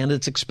involved in, and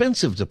it's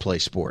expensive to play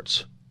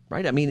sports,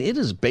 right?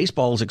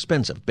 Baseball is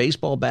expensive.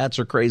 Baseball bats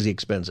are crazy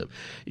expensive.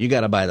 You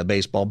got to buy the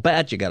baseball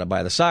bat, you got to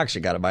buy the socks,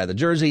 you got to buy the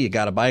jersey, you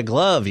got to buy a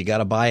glove, you got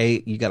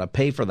to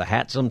pay for the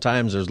hat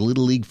sometimes. There's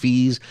little league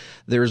fees.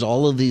 There's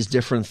all of these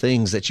different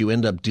things that you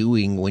end up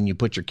doing when you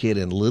put your kid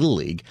in little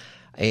league,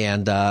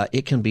 and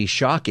it can be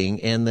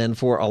shocking. And then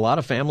for a lot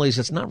of families,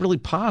 it's not really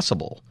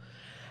possible.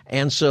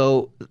 And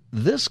so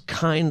this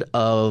kind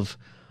of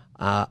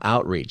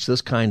outreach,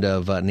 this kind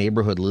of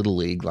neighborhood little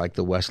league like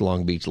the West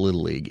Long Beach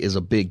Little League is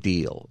a big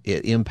deal.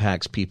 It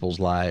impacts people's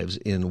lives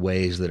in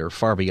ways that are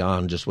far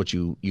beyond just what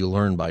you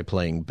learn by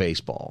playing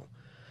baseball.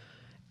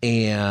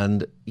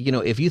 And,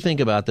 if you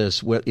think about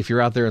this, if you're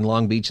out there in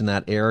Long Beach in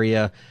that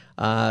area,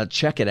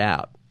 check it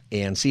out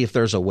and see if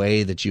there's a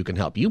way that you can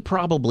help. You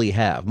probably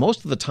have.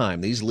 Most of the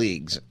time, these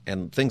leagues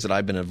and things that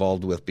I've been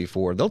involved with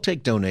before, they'll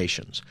take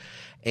donations.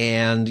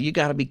 And you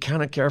got to be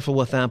kind of careful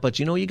with that. But,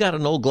 you got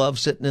an old glove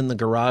sitting in the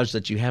garage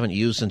that you haven't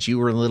used since you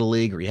were in Little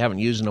League or you haven't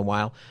used in a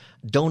while.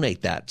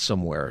 Donate that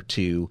somewhere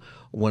to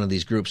one of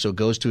these groups so it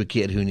goes to a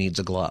kid who needs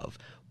a glove.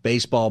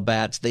 Baseball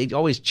bats, they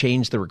always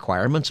change the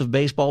requirements of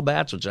baseball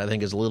bats, which I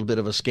think is a little bit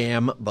of a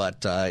scam.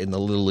 But in the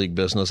Little League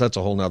business, that's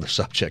a whole nother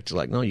subject. It's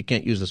like, no, you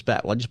can't use this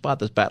bat. Well, I just bought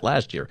this bat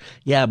last year.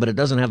 Yeah, but it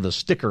doesn't have the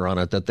sticker on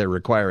it that they're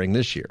requiring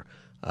this year.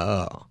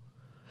 Oh.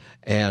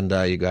 And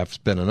you have to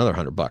spend another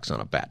 $100 on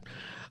a bat.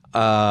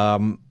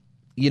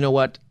 You know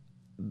what?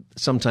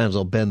 Sometimes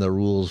they'll bend the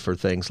rules for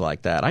things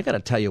like that. I got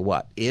to tell you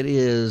what, it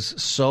is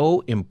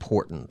so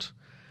important,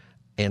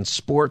 and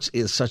sports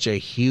is such a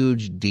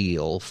huge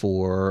deal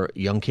for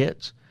young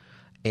kids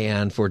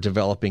and for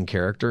developing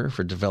character,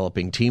 for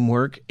developing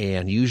teamwork.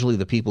 And usually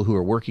the people who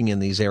are working in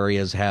these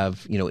areas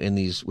have,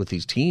 with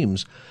these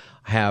teams,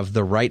 have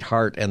the right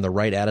heart and the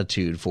right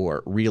attitude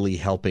for really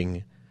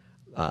helping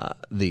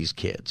these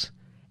kids.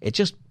 It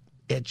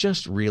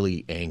just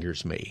really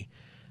angers me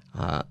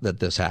that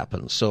this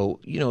happens. So,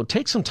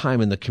 take some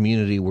time in the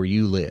community where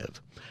you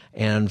live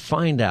and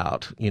find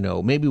out,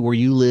 maybe where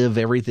you live,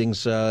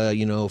 everything's,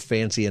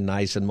 fancy and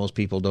nice and most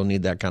people don't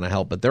need that kind of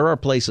help. But there are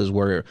places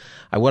where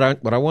what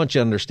I want you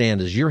to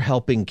understand is you're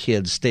helping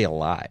kids stay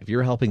alive.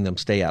 You're helping them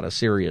stay out of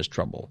serious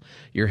trouble.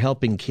 You're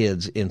helping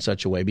kids in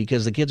such a way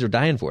because the kids are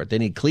dying for it. They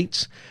need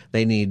cleats.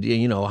 They need,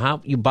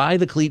 how you buy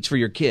the cleats for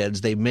your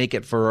kids. They make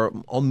it for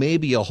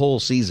maybe a whole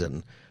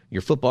season.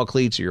 Your football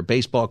cleats or your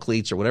baseball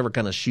cleats or whatever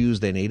kind of shoes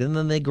they need, and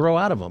then they grow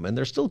out of them, and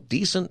they're still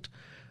decent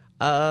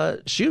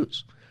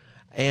shoes.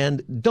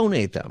 And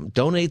donate them.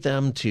 Donate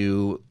them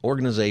to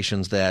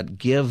organizations that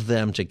give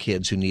them to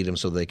kids who need them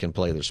so they can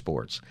play their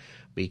sports.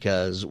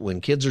 Because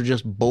when kids are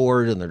just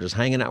bored and they're just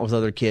hanging out with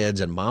other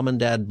kids and mom and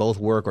dad both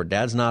work or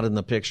dad's not in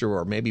the picture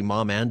or maybe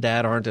mom and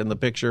dad aren't in the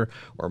picture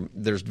or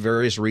there's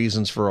various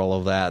reasons for all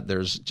of that,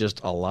 there's just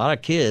a lot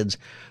of kids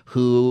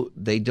who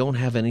they don't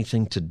have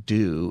anything to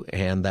do,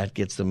 and that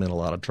gets them in a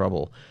lot of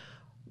trouble.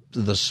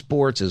 The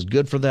sports is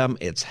good for them.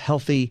 It's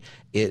healthy.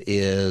 It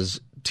is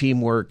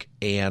teamwork,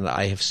 and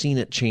I have seen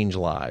it change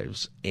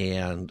lives.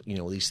 And,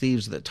 these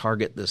thieves that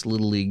target this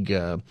Little League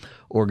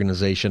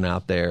organization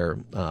out there,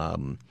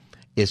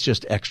 it's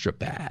just extra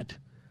bad.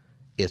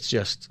 It's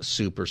just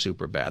super,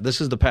 super bad.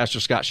 This is the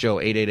Pastor Scott Show.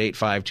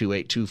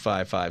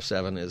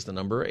 888-528-2557 is the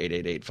number.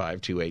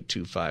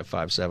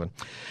 888-528-2557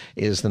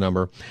 is the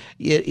number.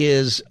 It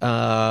is,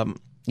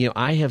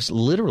 I have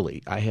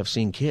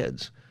seen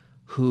kids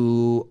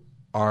who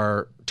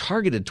are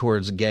targeted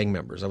towards gang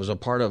members. I was a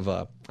part of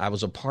a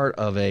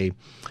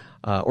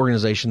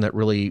organization that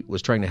really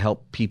was trying to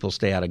help people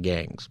stay out of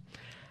gangs.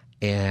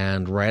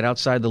 And right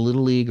outside the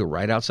Little League or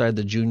right outside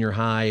the junior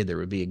high, there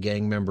would be a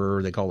gang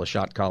member they call a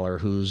shot caller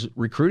who's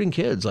recruiting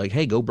kids like,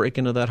 hey, go break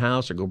into that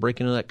house or go break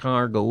into that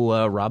car,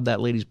 go rob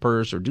that lady's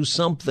purse or do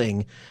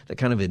something that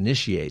kind of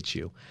initiates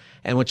you.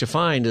 And what you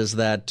find is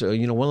that,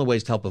 one of the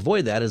ways to help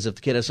avoid that is if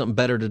the kid has something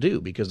better to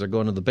do because they're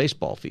going to the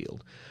baseball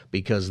field,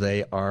 because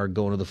they are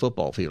going to the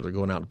football field, they're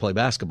going out to play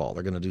basketball,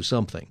 they're going to do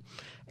something.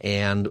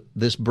 And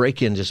this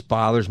break-in just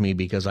bothers me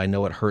because I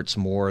know it hurts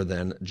more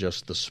than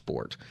just the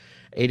sport.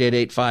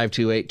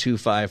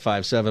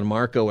 888-528-2557.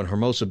 Marco in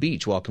Hermosa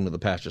Beach, welcome to the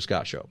Pastor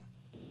Scott Show.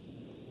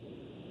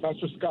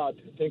 Pastor Scott,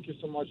 thank you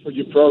so much for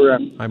your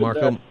program. Hi,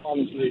 Marco.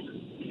 Honestly.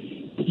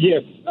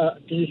 Yes.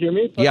 Can you hear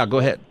me? Pastor? Yeah, go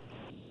ahead.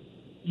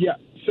 Yeah.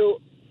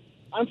 So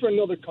I'm from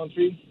another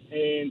country,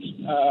 and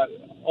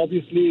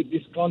obviously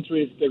this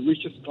country is the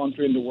richest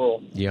country in the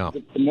world. Yeah.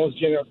 The most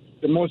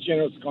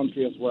generous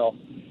country as well.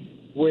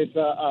 With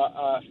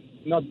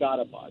not bad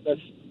about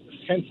that's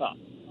hands up.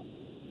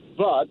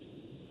 But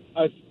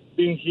I've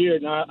been here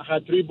now. I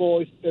had 3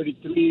 boys,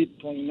 33,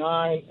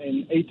 29,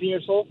 and 18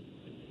 years old.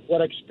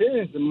 What I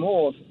experienced the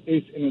most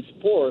is in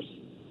sports.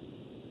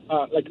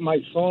 Like my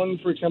son,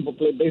 for example,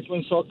 played baseball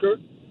and soccer.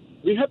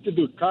 We have to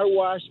do car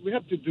wash. We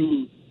have to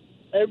do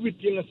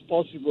everything as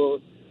possible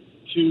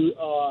to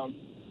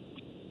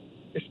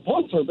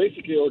sponsor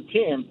basically our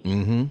team.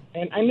 Mm-hmm.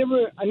 And I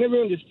never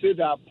understood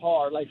that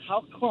part. Like,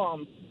 how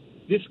come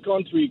this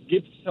country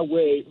gives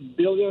away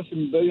billions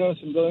and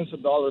billions and billions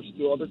of dollars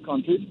to other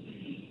countries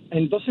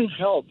and doesn't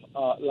help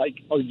like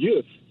our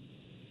youth?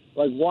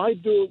 Like, why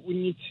do we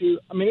need to?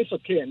 I mean, it's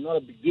okay, not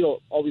a big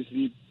deal,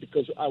 obviously,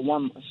 because I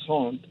want my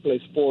son to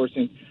play sports,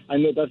 and I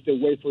know that's the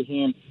way for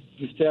him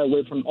to stay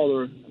away from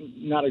other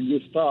not a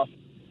good stuff.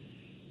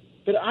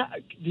 But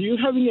do you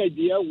have any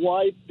idea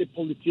why the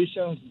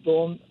politicians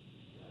don't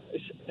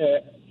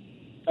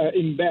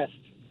invest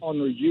on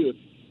our youth,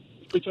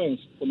 especially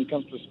when it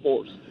comes to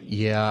sports?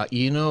 Yeah,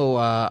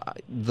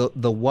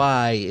 the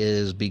why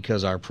is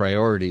because our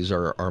priorities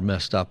are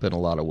messed up in a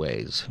lot of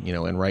ways.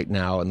 And right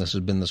now, and this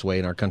has been this way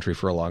in our country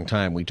for a long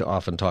time, we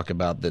often talk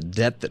about the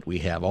debt that we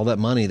have, all that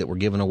money that we're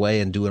giving away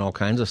and doing all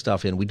kinds of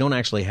stuff in. We don't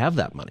actually have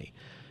that money.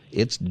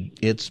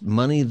 It's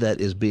money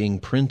that is being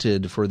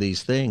printed for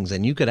these things.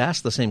 And you could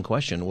ask the same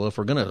question. Well, if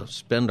we're going to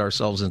spend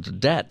ourselves into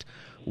debt,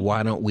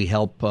 why don't we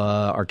help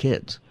our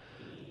kids?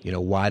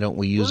 Why don't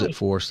we use it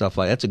for stuff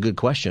like that's a good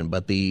question.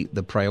 But the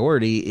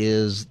priority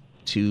is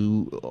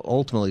to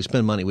ultimately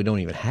spend money we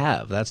don't even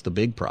have. That's the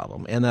big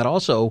problem. And that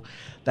also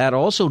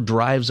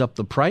drives up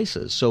the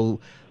prices. So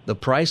the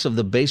price of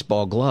the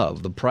baseball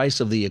glove, the price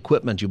of the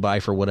equipment you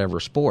buy for whatever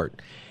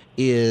sport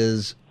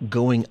is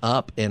going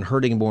up and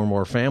hurting more and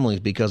more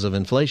families because of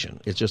inflation.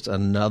 It's just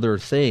another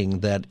thing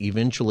that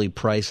eventually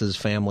prices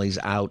families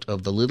out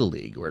of the Little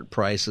League, or it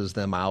prices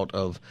them out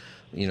of,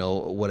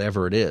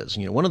 whatever it is.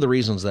 One of the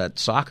reasons that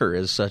soccer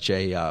is such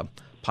a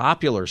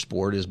popular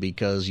sport is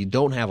because you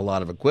don't have a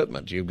lot of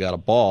equipment. You've got a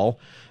ball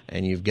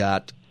and you've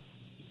got,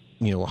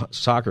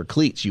 soccer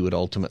cleats you would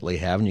ultimately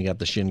have, and you got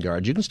the shin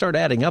guards. You can start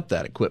adding up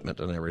that equipment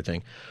and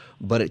everything,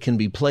 but it can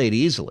be played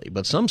easily.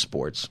 But some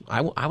sports,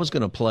 I was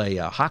going to play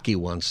hockey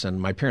once,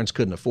 and my parents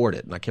couldn't afford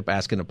it, and I kept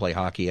asking to play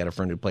hockey. I had a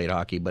friend who played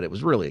hockey, but it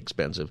was really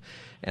expensive,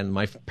 and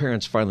my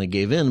parents finally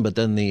gave in, but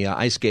then the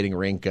ice skating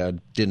rink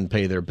didn't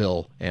pay their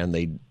bill, and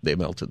they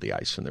melted the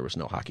ice, and there was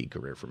no hockey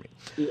career for me.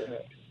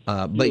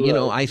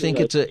 But, I think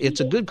it's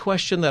a good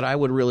question that I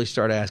would really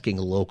start asking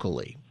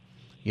locally.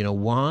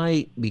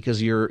 Why?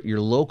 Because your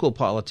local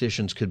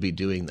politicians could be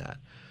doing that.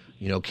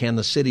 Can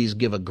the cities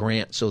give a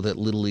grant so that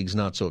Little League's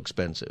not so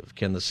expensive?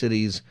 Can the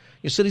cities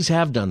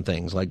have done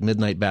things like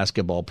midnight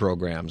basketball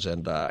programs,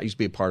 and I used to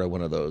be a part of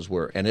one of those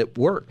and it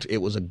worked. It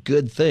was a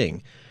good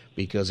thing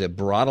because it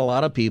brought a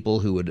lot of people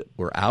who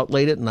were out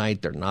late at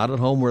night. They're not at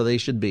home where they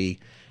should be,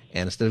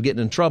 and instead of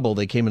getting in trouble,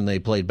 they came and they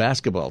played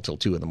basketball till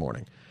 2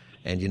 a.m.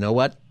 And you know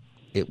what?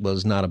 It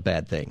was not a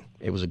bad thing.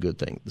 It was a good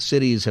thing. The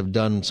cities have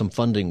done some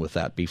funding with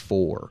that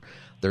before.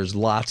 There's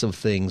lots of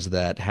things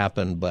that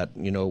happen, but,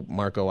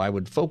 Marco, I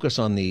would focus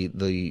on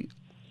the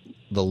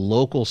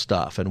local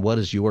stuff and what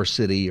is your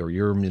city or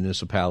your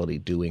municipality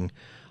doing.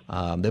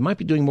 They might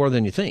be doing more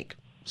than you think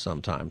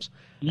sometimes.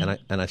 And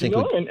I think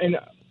go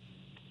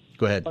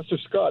ahead. Pastor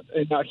Scott,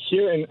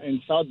 here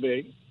in South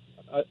Bay,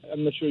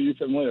 I'm not sure you're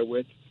familiar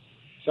with,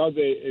 South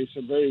Bay is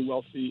a very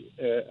wealthy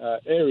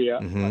area.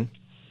 Mm-hmm.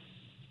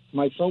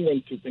 My son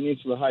went to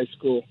Peninsula High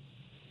School,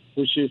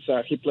 which is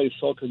he played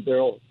soccer there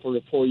for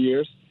 4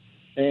 years.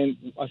 And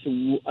as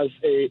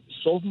a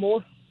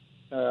sophomore,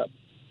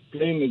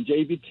 playing the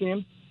JV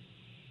team,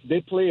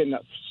 they play in a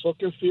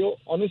soccer field,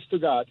 honest to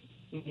God,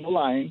 no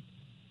line,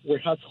 where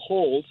it has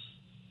holes.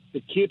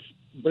 The kids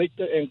break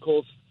their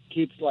ankles.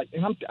 Kids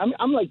and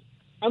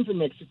I'm from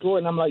Mexico,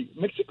 and I'm like,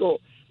 Mexico,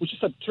 which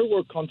is a third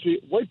world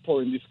country, way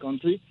poor in this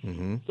country,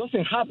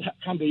 doesn't have that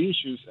kind of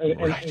issues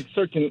in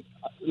certain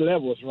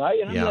levels,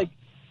 right? And I'm like,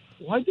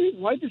 why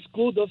the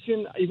school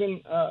doesn't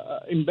even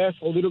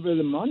invest a little bit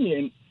of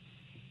money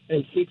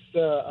and fix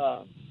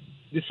the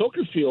the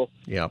soccer field.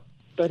 Yeah.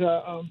 But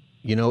it's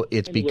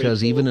anyway,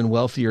 because even in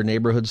wealthier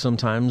neighborhoods,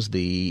 sometimes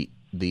if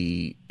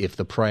the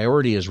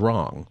priority is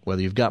wrong,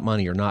 whether you've got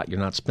money or not, you're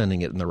not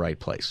spending it in the right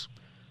place.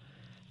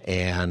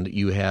 And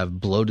you have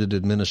bloated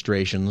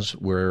administrations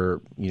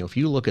where, if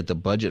you look at the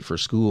budget for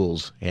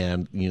schools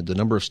and, the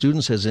number of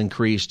students has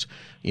increased,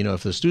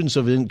 if the students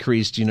have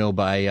increased,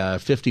 by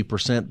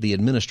 50%, the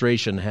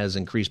administration has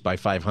increased by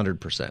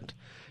 500%.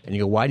 And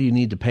you go, why do you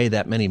need to pay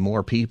that many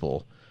more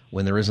people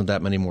when there isn't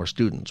that many more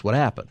students? What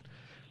happened?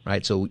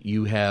 Right. So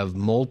you have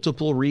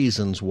multiple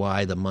reasons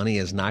why the money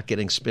is not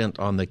getting spent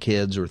on the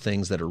kids or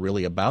things that are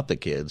really about the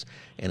kids.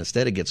 And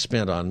instead it gets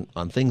spent on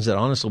things that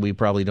honestly we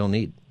probably don't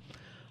need.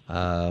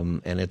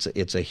 And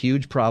it's a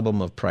huge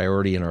problem of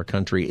priority in our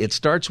country. It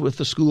starts with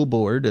the school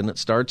board and it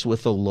starts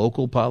with the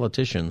local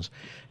politicians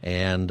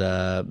and,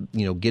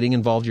 getting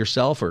involved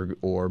yourself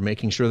or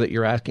making sure that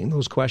you're asking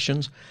those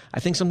questions. I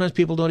think sometimes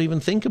people don't even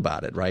think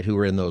about it, right, who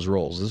are in those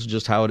roles. This is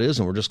just how it is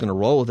and we're just going to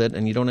roll with it,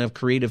 and you don't have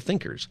creative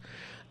thinkers.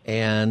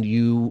 And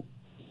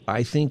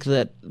I think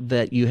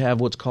that you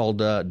have what's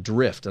called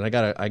drift. And I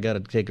gotta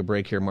take a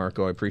break here,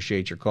 Marco. I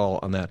appreciate your call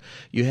on that.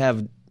 You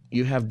have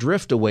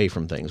drift away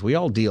from things. We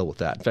all deal with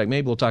that. In fact,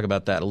 maybe we'll talk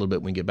about that a little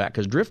bit when we get back,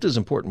 because drift is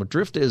important. What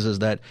drift is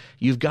that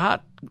you've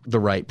got the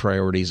right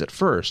priorities at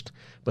first,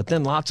 but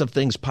then lots of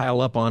things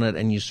pile up on it,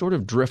 and you sort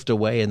of drift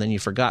away, and then you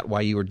forgot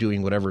why you were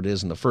doing whatever it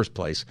is in the first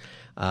place.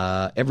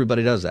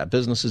 Everybody does that.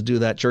 Businesses do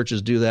that.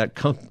 Churches do that.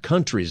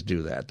 Countries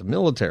do that. The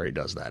military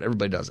does that.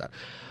 Everybody does that.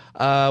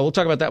 We'll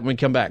talk about that when we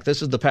come back.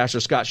 This is the Pastor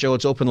Scott Show.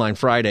 It's Open Line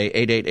Friday.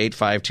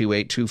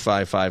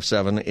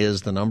 888-528-2557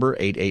 is the number,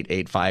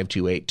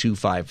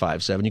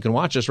 888-528-2557. You can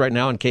watch us right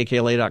now on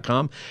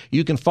KKLA.com.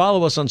 You can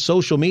follow us on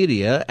social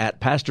media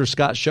at Pastor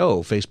Scott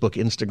Show,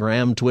 Facebook,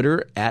 Instagram,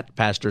 Twitter, at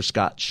Pastor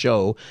Scott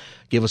Show.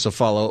 Give us a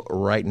follow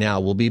right now.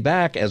 We'll be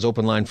back as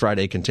Open Line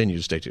Friday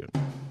continues. Stay tuned.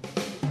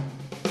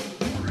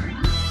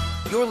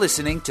 You're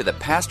listening to the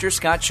Pastor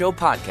Scott Show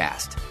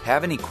podcast.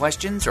 Have any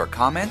questions or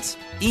comments?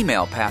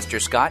 Email Pastor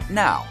Scott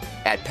now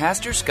at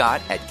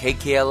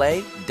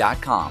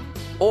pastorscott@kkla.com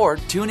or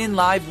tune in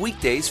live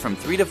weekdays from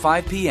 3 to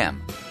 5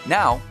 p.m.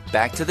 Now,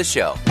 back to the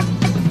show.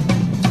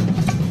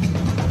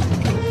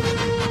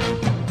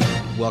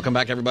 Welcome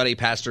back, everybody.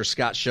 Pastor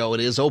Scott Show. It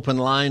is Open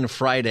Line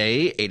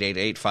Friday,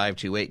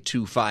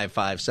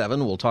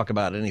 888-528-2557. We'll talk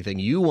about anything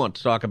you want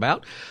to talk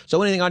about.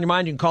 So anything on your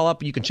mind, you can call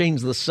up. You can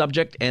change the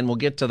subject, and we'll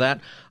get to that.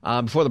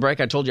 Before the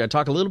break, I told you I'd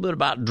talk a little bit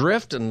about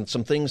drift and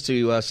some things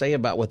to say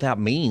about what that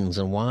means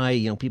and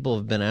why, people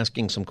have been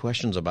asking some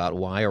questions about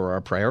why are our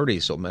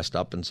priorities so messed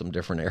up in some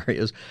different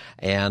areas.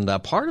 And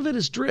part of it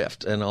is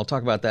drift, and I'll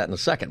talk about that in a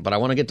second. But I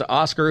want to get to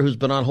Oscar, who's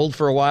been on hold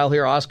for a while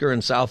here. Oscar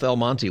in South El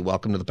Monte.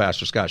 Welcome to the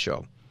Pastor Scott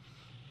Show.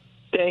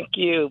 Thank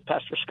you,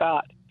 Pastor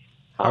Scott.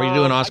 How are you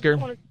doing, Oscar?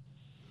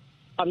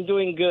 I'm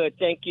doing good,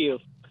 thank you.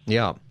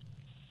 Yeah.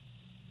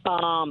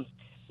 One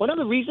of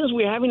the reasons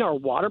we're having our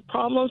water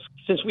problems,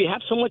 since we have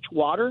so much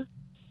water,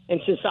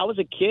 and since I was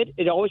a kid,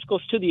 it always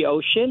goes to the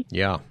ocean.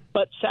 Yeah.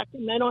 But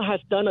Sacramento has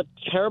done a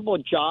terrible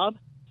job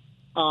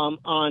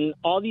on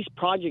all these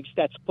projects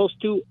that's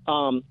supposed to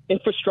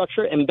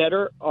infrastructure and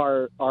better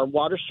our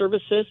water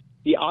services,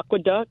 the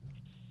aqueduct,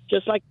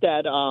 just like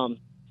that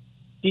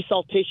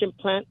desaltation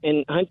plant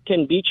in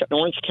Huntington Beach in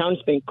Orange County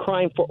has been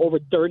crying for over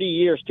 30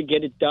 years to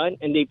get it done,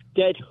 and they've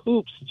dead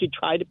hoops to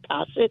try to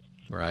pass it.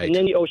 Right. And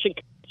then the ocean,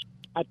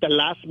 at the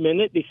last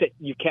minute, they said,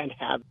 you can't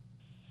have it.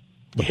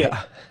 Okay.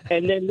 Yeah.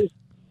 And then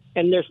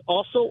there's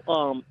also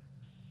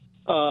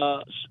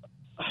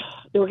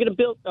they were going to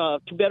build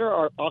to better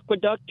our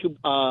aqueduct, to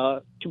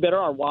better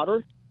our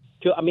water,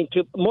 to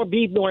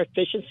be more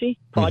efficiency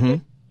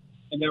project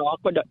in their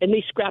aqueduct, and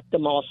they scrapped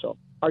them also.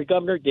 Our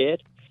governor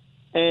did,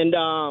 and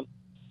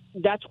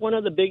that's one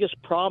of the biggest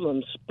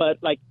problems. But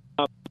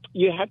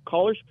you had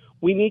callers,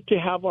 we need to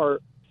have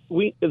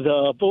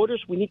the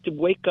voters. We need to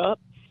wake up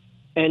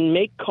and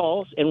make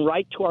calls and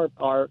write to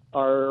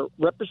our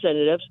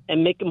representatives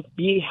and make them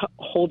be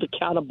held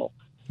accountable.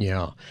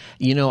 Yeah.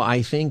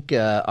 I think,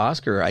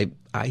 Oscar,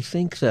 I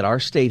think that our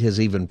state has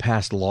even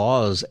passed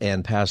laws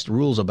and passed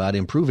rules about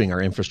improving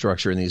our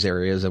infrastructure in these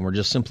areas, and we're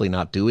just simply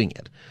not doing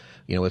it.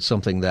 It's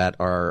something that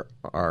our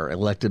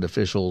elected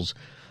officials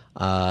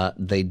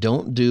they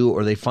don't do,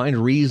 or they find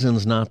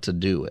reasons not to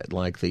do it,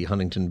 like the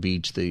Huntington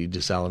Beach, the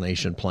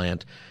desalination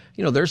plant.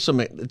 There's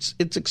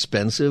it's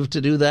expensive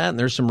to do that, and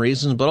there's some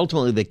reasons, but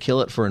ultimately they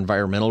kill it for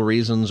environmental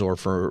reasons or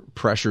for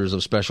pressures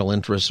of special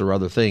interests or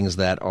other things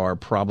that are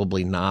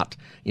probably not,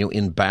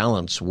 in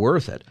balance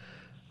worth it.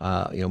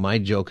 My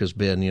joke has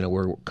been,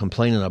 we're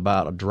complaining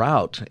about a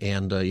drought,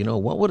 and,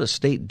 what would a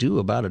state do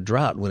about a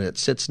drought when it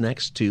sits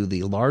next to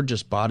the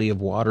largest body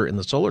of water in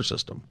the solar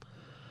system?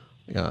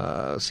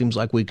 Seems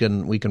like we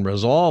can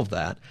resolve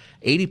that.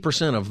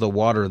 80% of the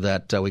water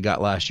that we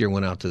got last year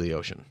went out to the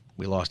ocean.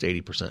 We lost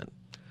 80%.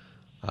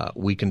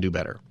 We can do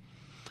better.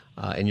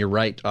 And you're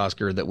right,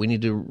 Oscar, that we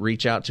need to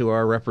reach out to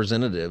our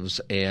representatives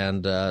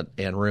and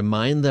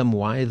remind them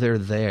why they're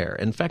there.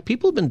 In fact,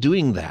 people have been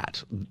doing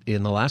that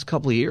in the last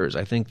couple of years.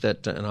 I think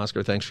that, and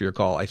Oscar, thanks for your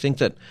call. I think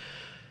that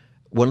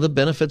one of the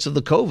benefits of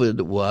the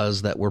COVID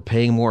was that we're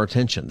paying more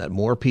attention, that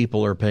more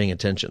people are paying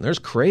attention. There's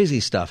crazy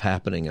stuff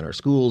happening in our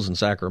schools in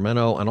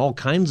Sacramento on all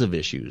kinds of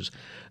issues.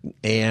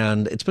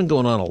 And it's been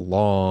going on a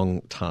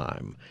long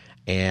time.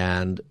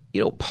 And,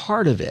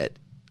 part of it,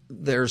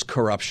 there's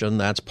corruption.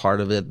 That's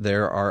part of it.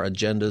 There are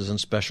agendas and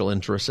special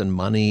interests and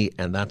money,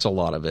 and that's a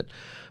lot of it.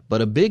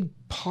 But a big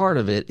part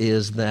of it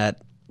is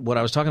that what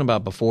I was talking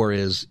about before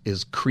is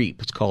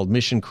creep. It's called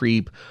mission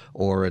creep,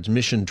 or it's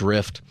mission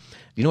drift.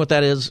 You know what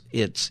that is?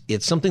 It's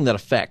something that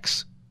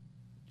affects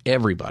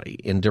everybody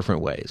in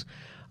different ways.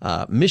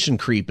 Mission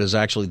creep is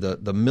actually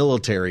the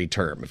military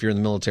term. If you're in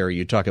the military,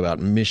 you talk about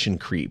mission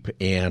creep.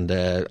 And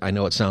I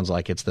know it sounds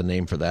like it's the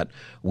name for that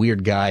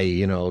weird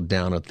guy,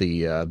 down at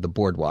the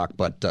boardwalk.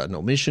 But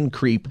no, mission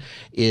creep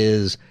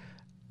is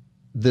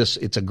this.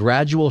 It's a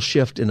gradual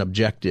shift in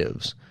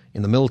objectives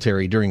in the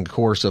military during the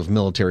course of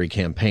military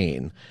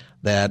campaign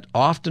that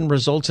often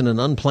results in an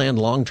unplanned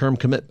long-term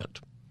commitment.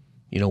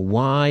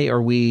 Why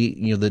are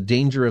we, the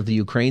danger of the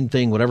Ukraine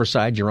thing, whatever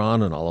side you're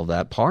on and all of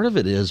that, part of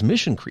it is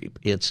mission creep.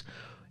 It's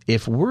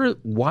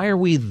why are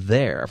we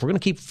there? If we're going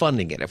to keep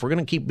funding it, if we're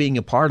going to keep being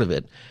a part of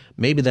it,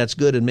 maybe that's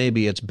good and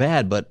maybe it's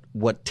bad. But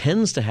what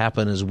tends to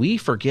happen is we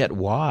forget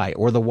why,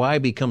 or the why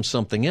becomes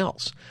something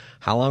else.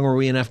 How long were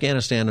we in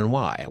Afghanistan and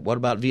why? What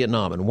about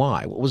Vietnam and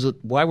why? What was it?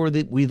 Why were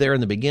we there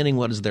in the beginning?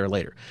 What is there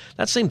later?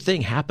 That same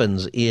thing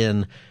happens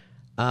in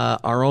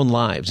our own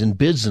lives. In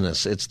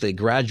business, it's the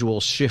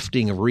gradual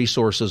shifting of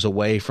resources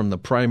away from the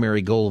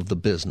primary goal of the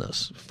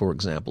business. For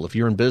example, if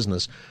you're in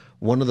business,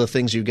 one of the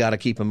things you've got to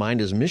keep in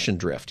mind is mission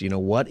drift.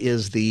 What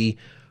is the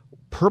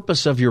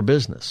purpose of your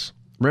business?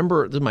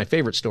 Remember, this is my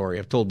favorite story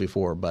I've told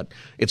before, but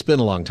it's been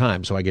a long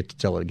time, so I get to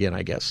tell it again,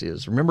 I guess,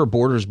 is remember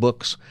Borders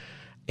Books?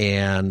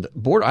 And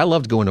I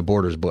loved going to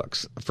Borders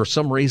Books. For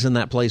some reason,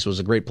 that place was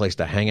a great place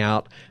to hang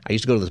out. I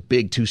used to go to this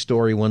big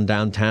 2-story one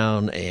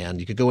downtown, and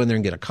you could go in there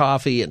and get a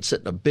coffee and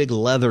sit in a big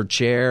leather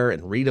chair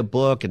and read a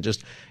book, and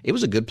it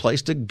was a good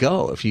place to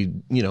go if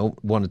you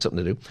wanted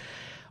something to do.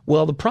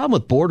 Well, the problem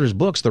with Borders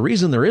Books, the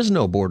reason there is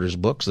no Borders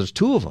Books, there's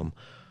 2 of them.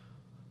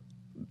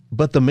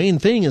 But the main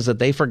thing is that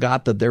they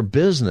forgot that their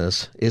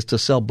business is to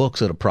sell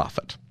books at a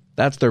profit.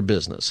 That's their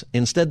business.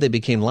 Instead, they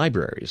became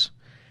libraries.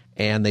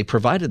 And they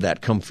provided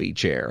that comfy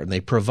chair, and they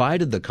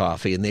provided the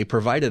coffee, and they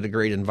provided a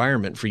great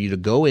environment for you to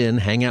go in,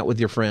 hang out with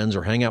your friends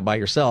or hang out by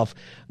yourself,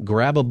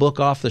 grab a book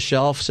off the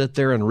shelf, sit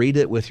there and read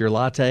it with your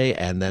latte,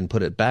 and then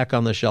put it back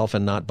on the shelf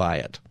and not buy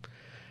it.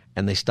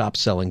 And they stopped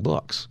selling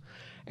books.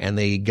 And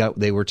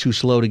they were too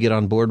slow to get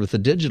on board with the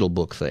digital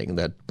book thing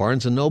that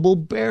Barnes & Noble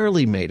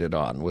barely made it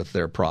on with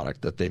their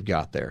product that they've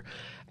got there.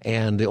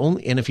 And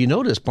if you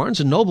notice, Barnes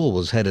 & Noble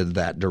was headed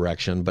that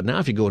direction, but now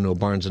if you go into a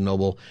Barnes &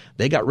 Noble,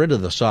 they got rid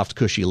of the soft,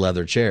 cushy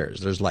leather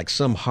chairs. There's like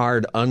some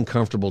hard,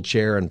 uncomfortable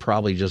chair and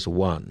probably just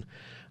one.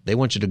 They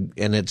want you to,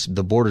 and it's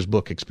the Borders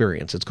Book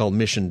experience. It's called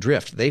Mission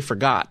Drift. They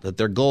forgot that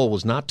their goal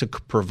was not to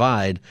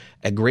provide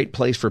a great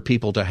place for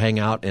people to hang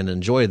out and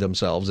enjoy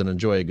themselves and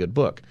enjoy a good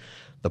book.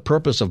 The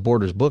purpose of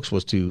Borders Books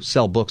was to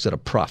sell books at a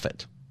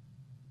profit.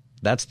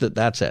 That's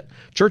it.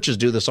 Churches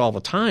do this all the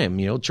time.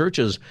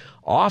 Churches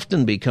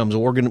often become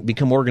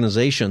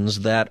organizations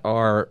that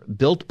are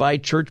built by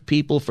church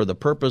people for the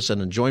purpose and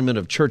enjoyment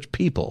of church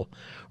people,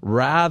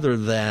 rather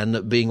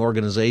than being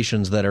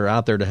organizations that are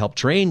out there to help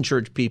train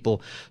church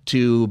people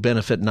to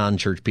benefit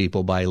non-church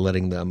people by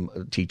letting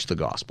them teach the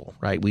gospel,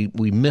 right?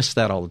 We miss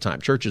that all the time.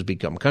 Churches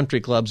become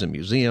country clubs and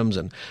museums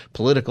and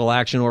political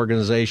action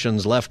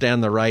organizations, left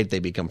and the right. They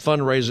become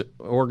fundraiser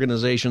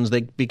organizations.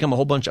 They become a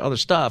whole bunch of other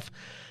stuff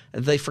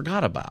they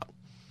forgot about.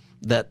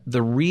 That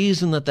the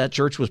reason that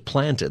church was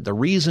planted, the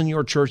reason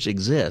your church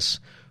exists,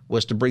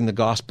 was to bring the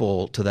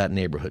gospel to that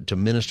neighborhood, to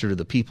minister to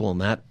the people in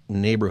that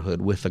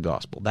neighborhood with the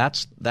gospel.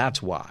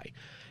 That's why.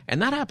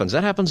 And that happens.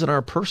 That happens in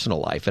our personal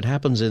life. It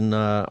happens in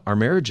our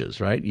marriages,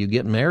 right? You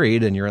get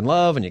married and you're in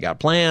love and you got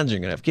plans. You're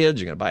going to have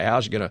kids. You're going to buy a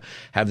house. You're going to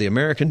have the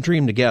American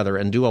dream together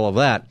and do all of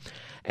that.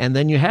 And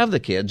then you have the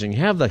kids and you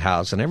have the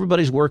house and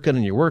everybody's working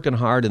and you're working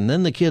hard. And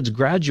then the kids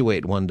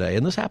graduate one day.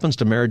 And this happens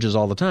to marriages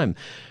all the time.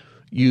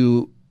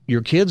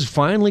 Your kids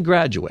finally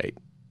graduate,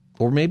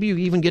 or maybe you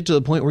even get to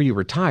the point where you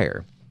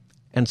retire,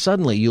 and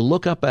suddenly you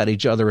look up at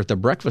each other at the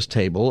breakfast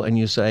table and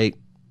you say,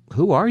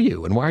 who are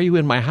you and why are you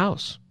in my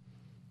house?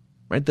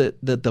 Right?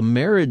 That the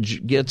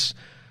marriage gets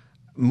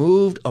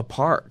moved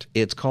apart.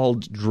 It's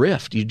called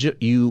drift.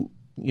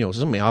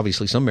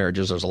 Obviously some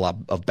marriages there's a lot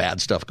of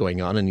bad stuff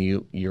going on and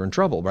you're in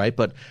trouble, right?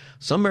 But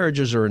some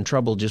marriages are in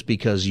trouble just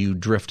because you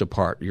drift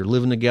apart. You're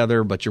living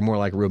together, but you're more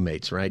like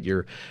roommates, right?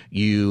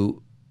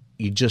 You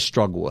just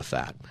struggle with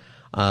that.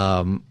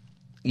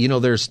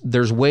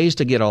 There's ways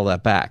to get all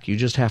that back. You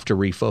just have to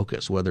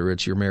refocus, whether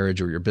it's your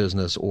marriage or your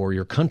business or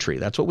your country.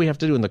 That's what we have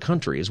to do in the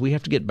country, is we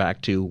have to get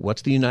back to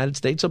what's the United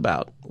States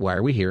about? Why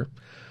are we here?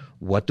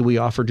 What do we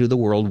offer to the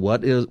world?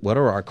 What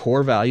are our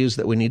core values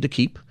that we need to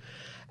keep?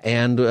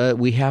 And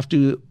we have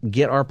to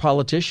get our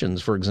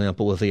politicians, for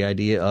example, with the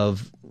idea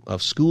of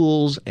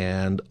schools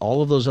and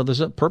all of those other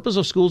stuff. The purpose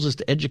of schools is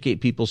to educate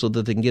people so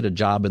that they can get a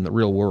job in the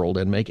real world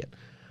and make it.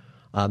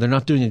 they're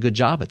not doing a good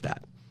job at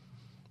that.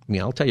 I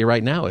mean, I'll tell you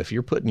right now, if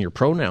you're putting your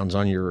pronouns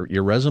on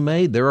your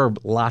resume, there are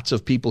lots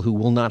of people who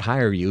will not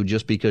hire you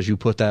just because you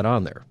put that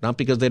on there. Not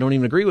because they don't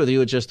even agree with you.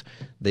 It's just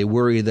they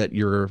worry that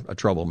you're a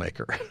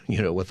troublemaker,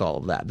 with all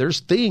of that. There's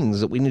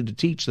things that we need to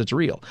teach that's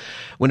real.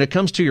 When it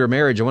comes to your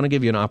marriage, I want to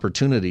give you an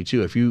opportunity,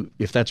 too.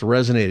 If that's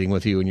resonating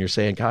with you and you're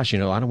saying, gosh, I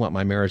don't want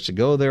my marriage to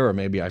go there, or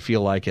maybe I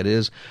feel like it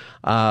is,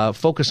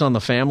 Focus on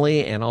the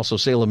Family and also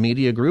Salem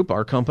Media Group,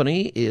 our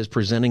company, is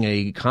presenting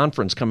a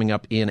conference coming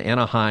up in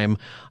Anaheim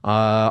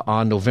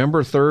on November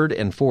 3rd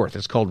and 4th.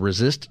 It's called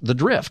Resist the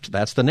Drift.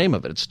 That's the name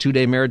of it. It's a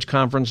 2-day marriage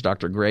conference.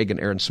 Dr. Greg and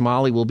Erin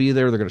Smalley will be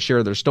there. They're going to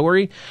share their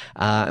story.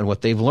 And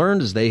what they've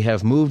learned is they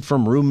have moved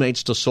from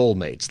roommates to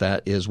soulmates.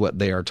 That is what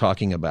they are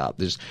talking about.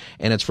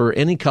 And it's for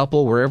any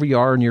couple, wherever you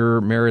are in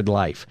your married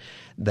life,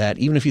 that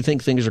even if you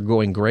think things are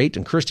going great,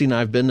 and Christy and I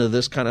have been to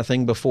this kind of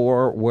thing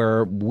before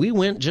where we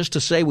went just to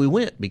say we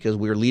went because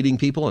we were leading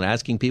people and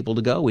asking people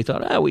to go. We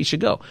thought, we should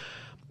go.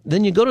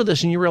 Then you go to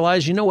this and you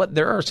realize,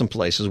 there are some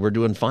places we're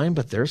doing fine,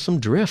 but there's some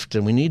drift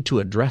and we need to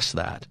address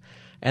that.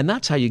 And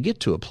that's how you get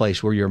to a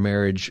place where your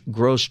marriage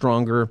grows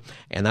stronger.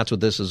 And that's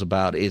what this is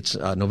about. It's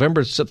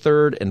November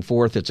 3rd and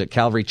 4th. It's at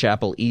Calvary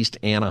Chapel East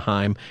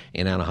Anaheim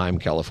in Anaheim,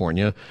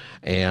 California.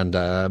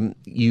 And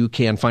you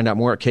can find out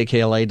more at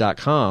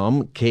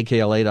kkla.com.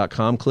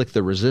 kkla.com. Click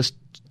the Resist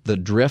the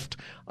Drift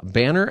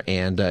banner,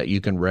 and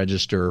you can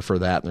register for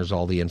that, and there's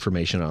all the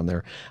information on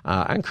there.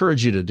 I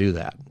encourage you to do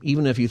that.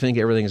 Even if you think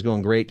everything is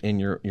going great in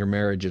your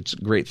marriage, it's a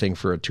great thing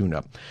for a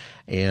tune-up.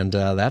 And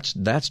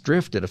that's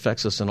drift. It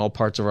affects us in all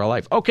parts of our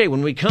life. Okay,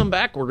 when we come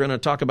back, we're going to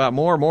talk about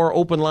more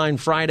Open Line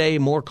Friday,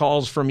 more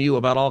calls from you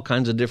about all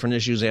kinds of different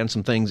issues and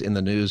some things in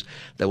the news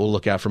that we'll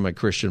look at from a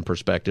Christian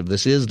perspective.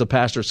 This is the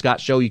Pastor Scott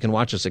Show. You can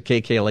watch us at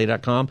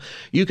kkla.com.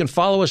 You can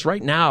follow us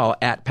right now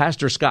at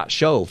Pastor Scott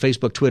Show,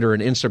 Facebook, Twitter,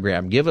 and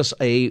Instagram. Give us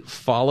a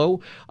follow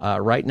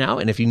right now.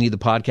 And if you need the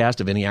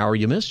podcast of any hour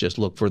you missed, just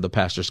look for the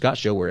Pastor Scott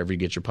Show wherever you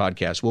get your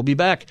podcast. We'll be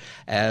back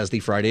as the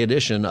Friday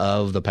edition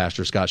of the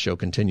Pastor Scott Show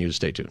continues.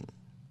 Stay tuned.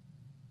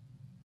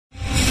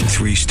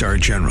 3-star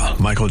General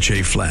Michael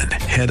J. Flynn,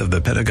 head of the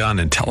Pentagon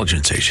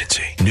Intelligence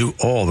Agency, knew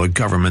all the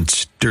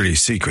government's dirty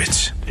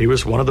secrets. He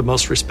was one of the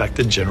most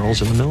respected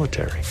generals in the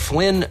military.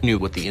 Flynn knew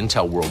what the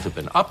intel world had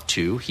been up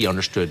to. He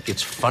understood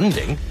its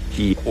funding.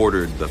 He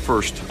ordered the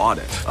first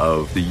audit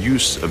of the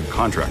use of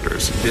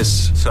contractors.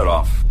 This set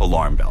off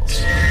alarm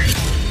bells.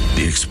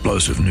 The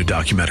explosive new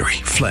documentary,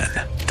 Flynn,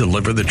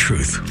 Deliver the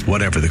Truth,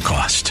 Whatever the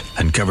Cost,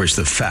 uncovers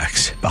the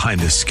facts behind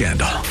this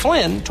scandal.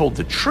 Flynn told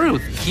the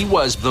truth. He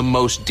was the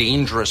most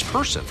dangerous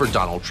person for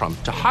Donald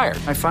Trump to hire.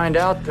 I find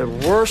out the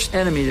worst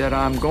enemy that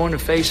I'm going to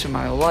face in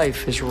my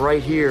life is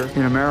right here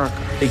in America.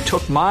 They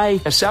took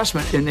my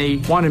assessment and they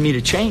wanted me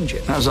to change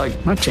it. And I was like,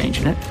 I'm not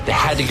changing it. They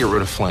had to get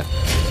rid of Flynn.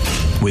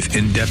 With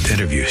in-depth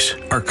interviews,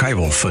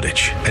 archival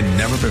footage, and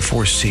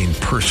never-before-seen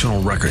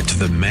personal records of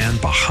the man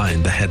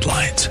behind the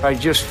headlines. I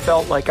just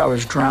felt like I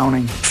was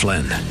drowning.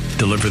 Flynn,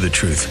 Deliver the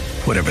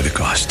Truth, Whatever the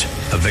Cost.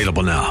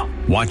 Available now.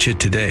 Watch it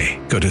today.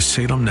 Go to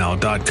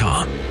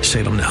salemnow.com.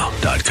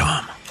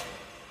 salemnow.com.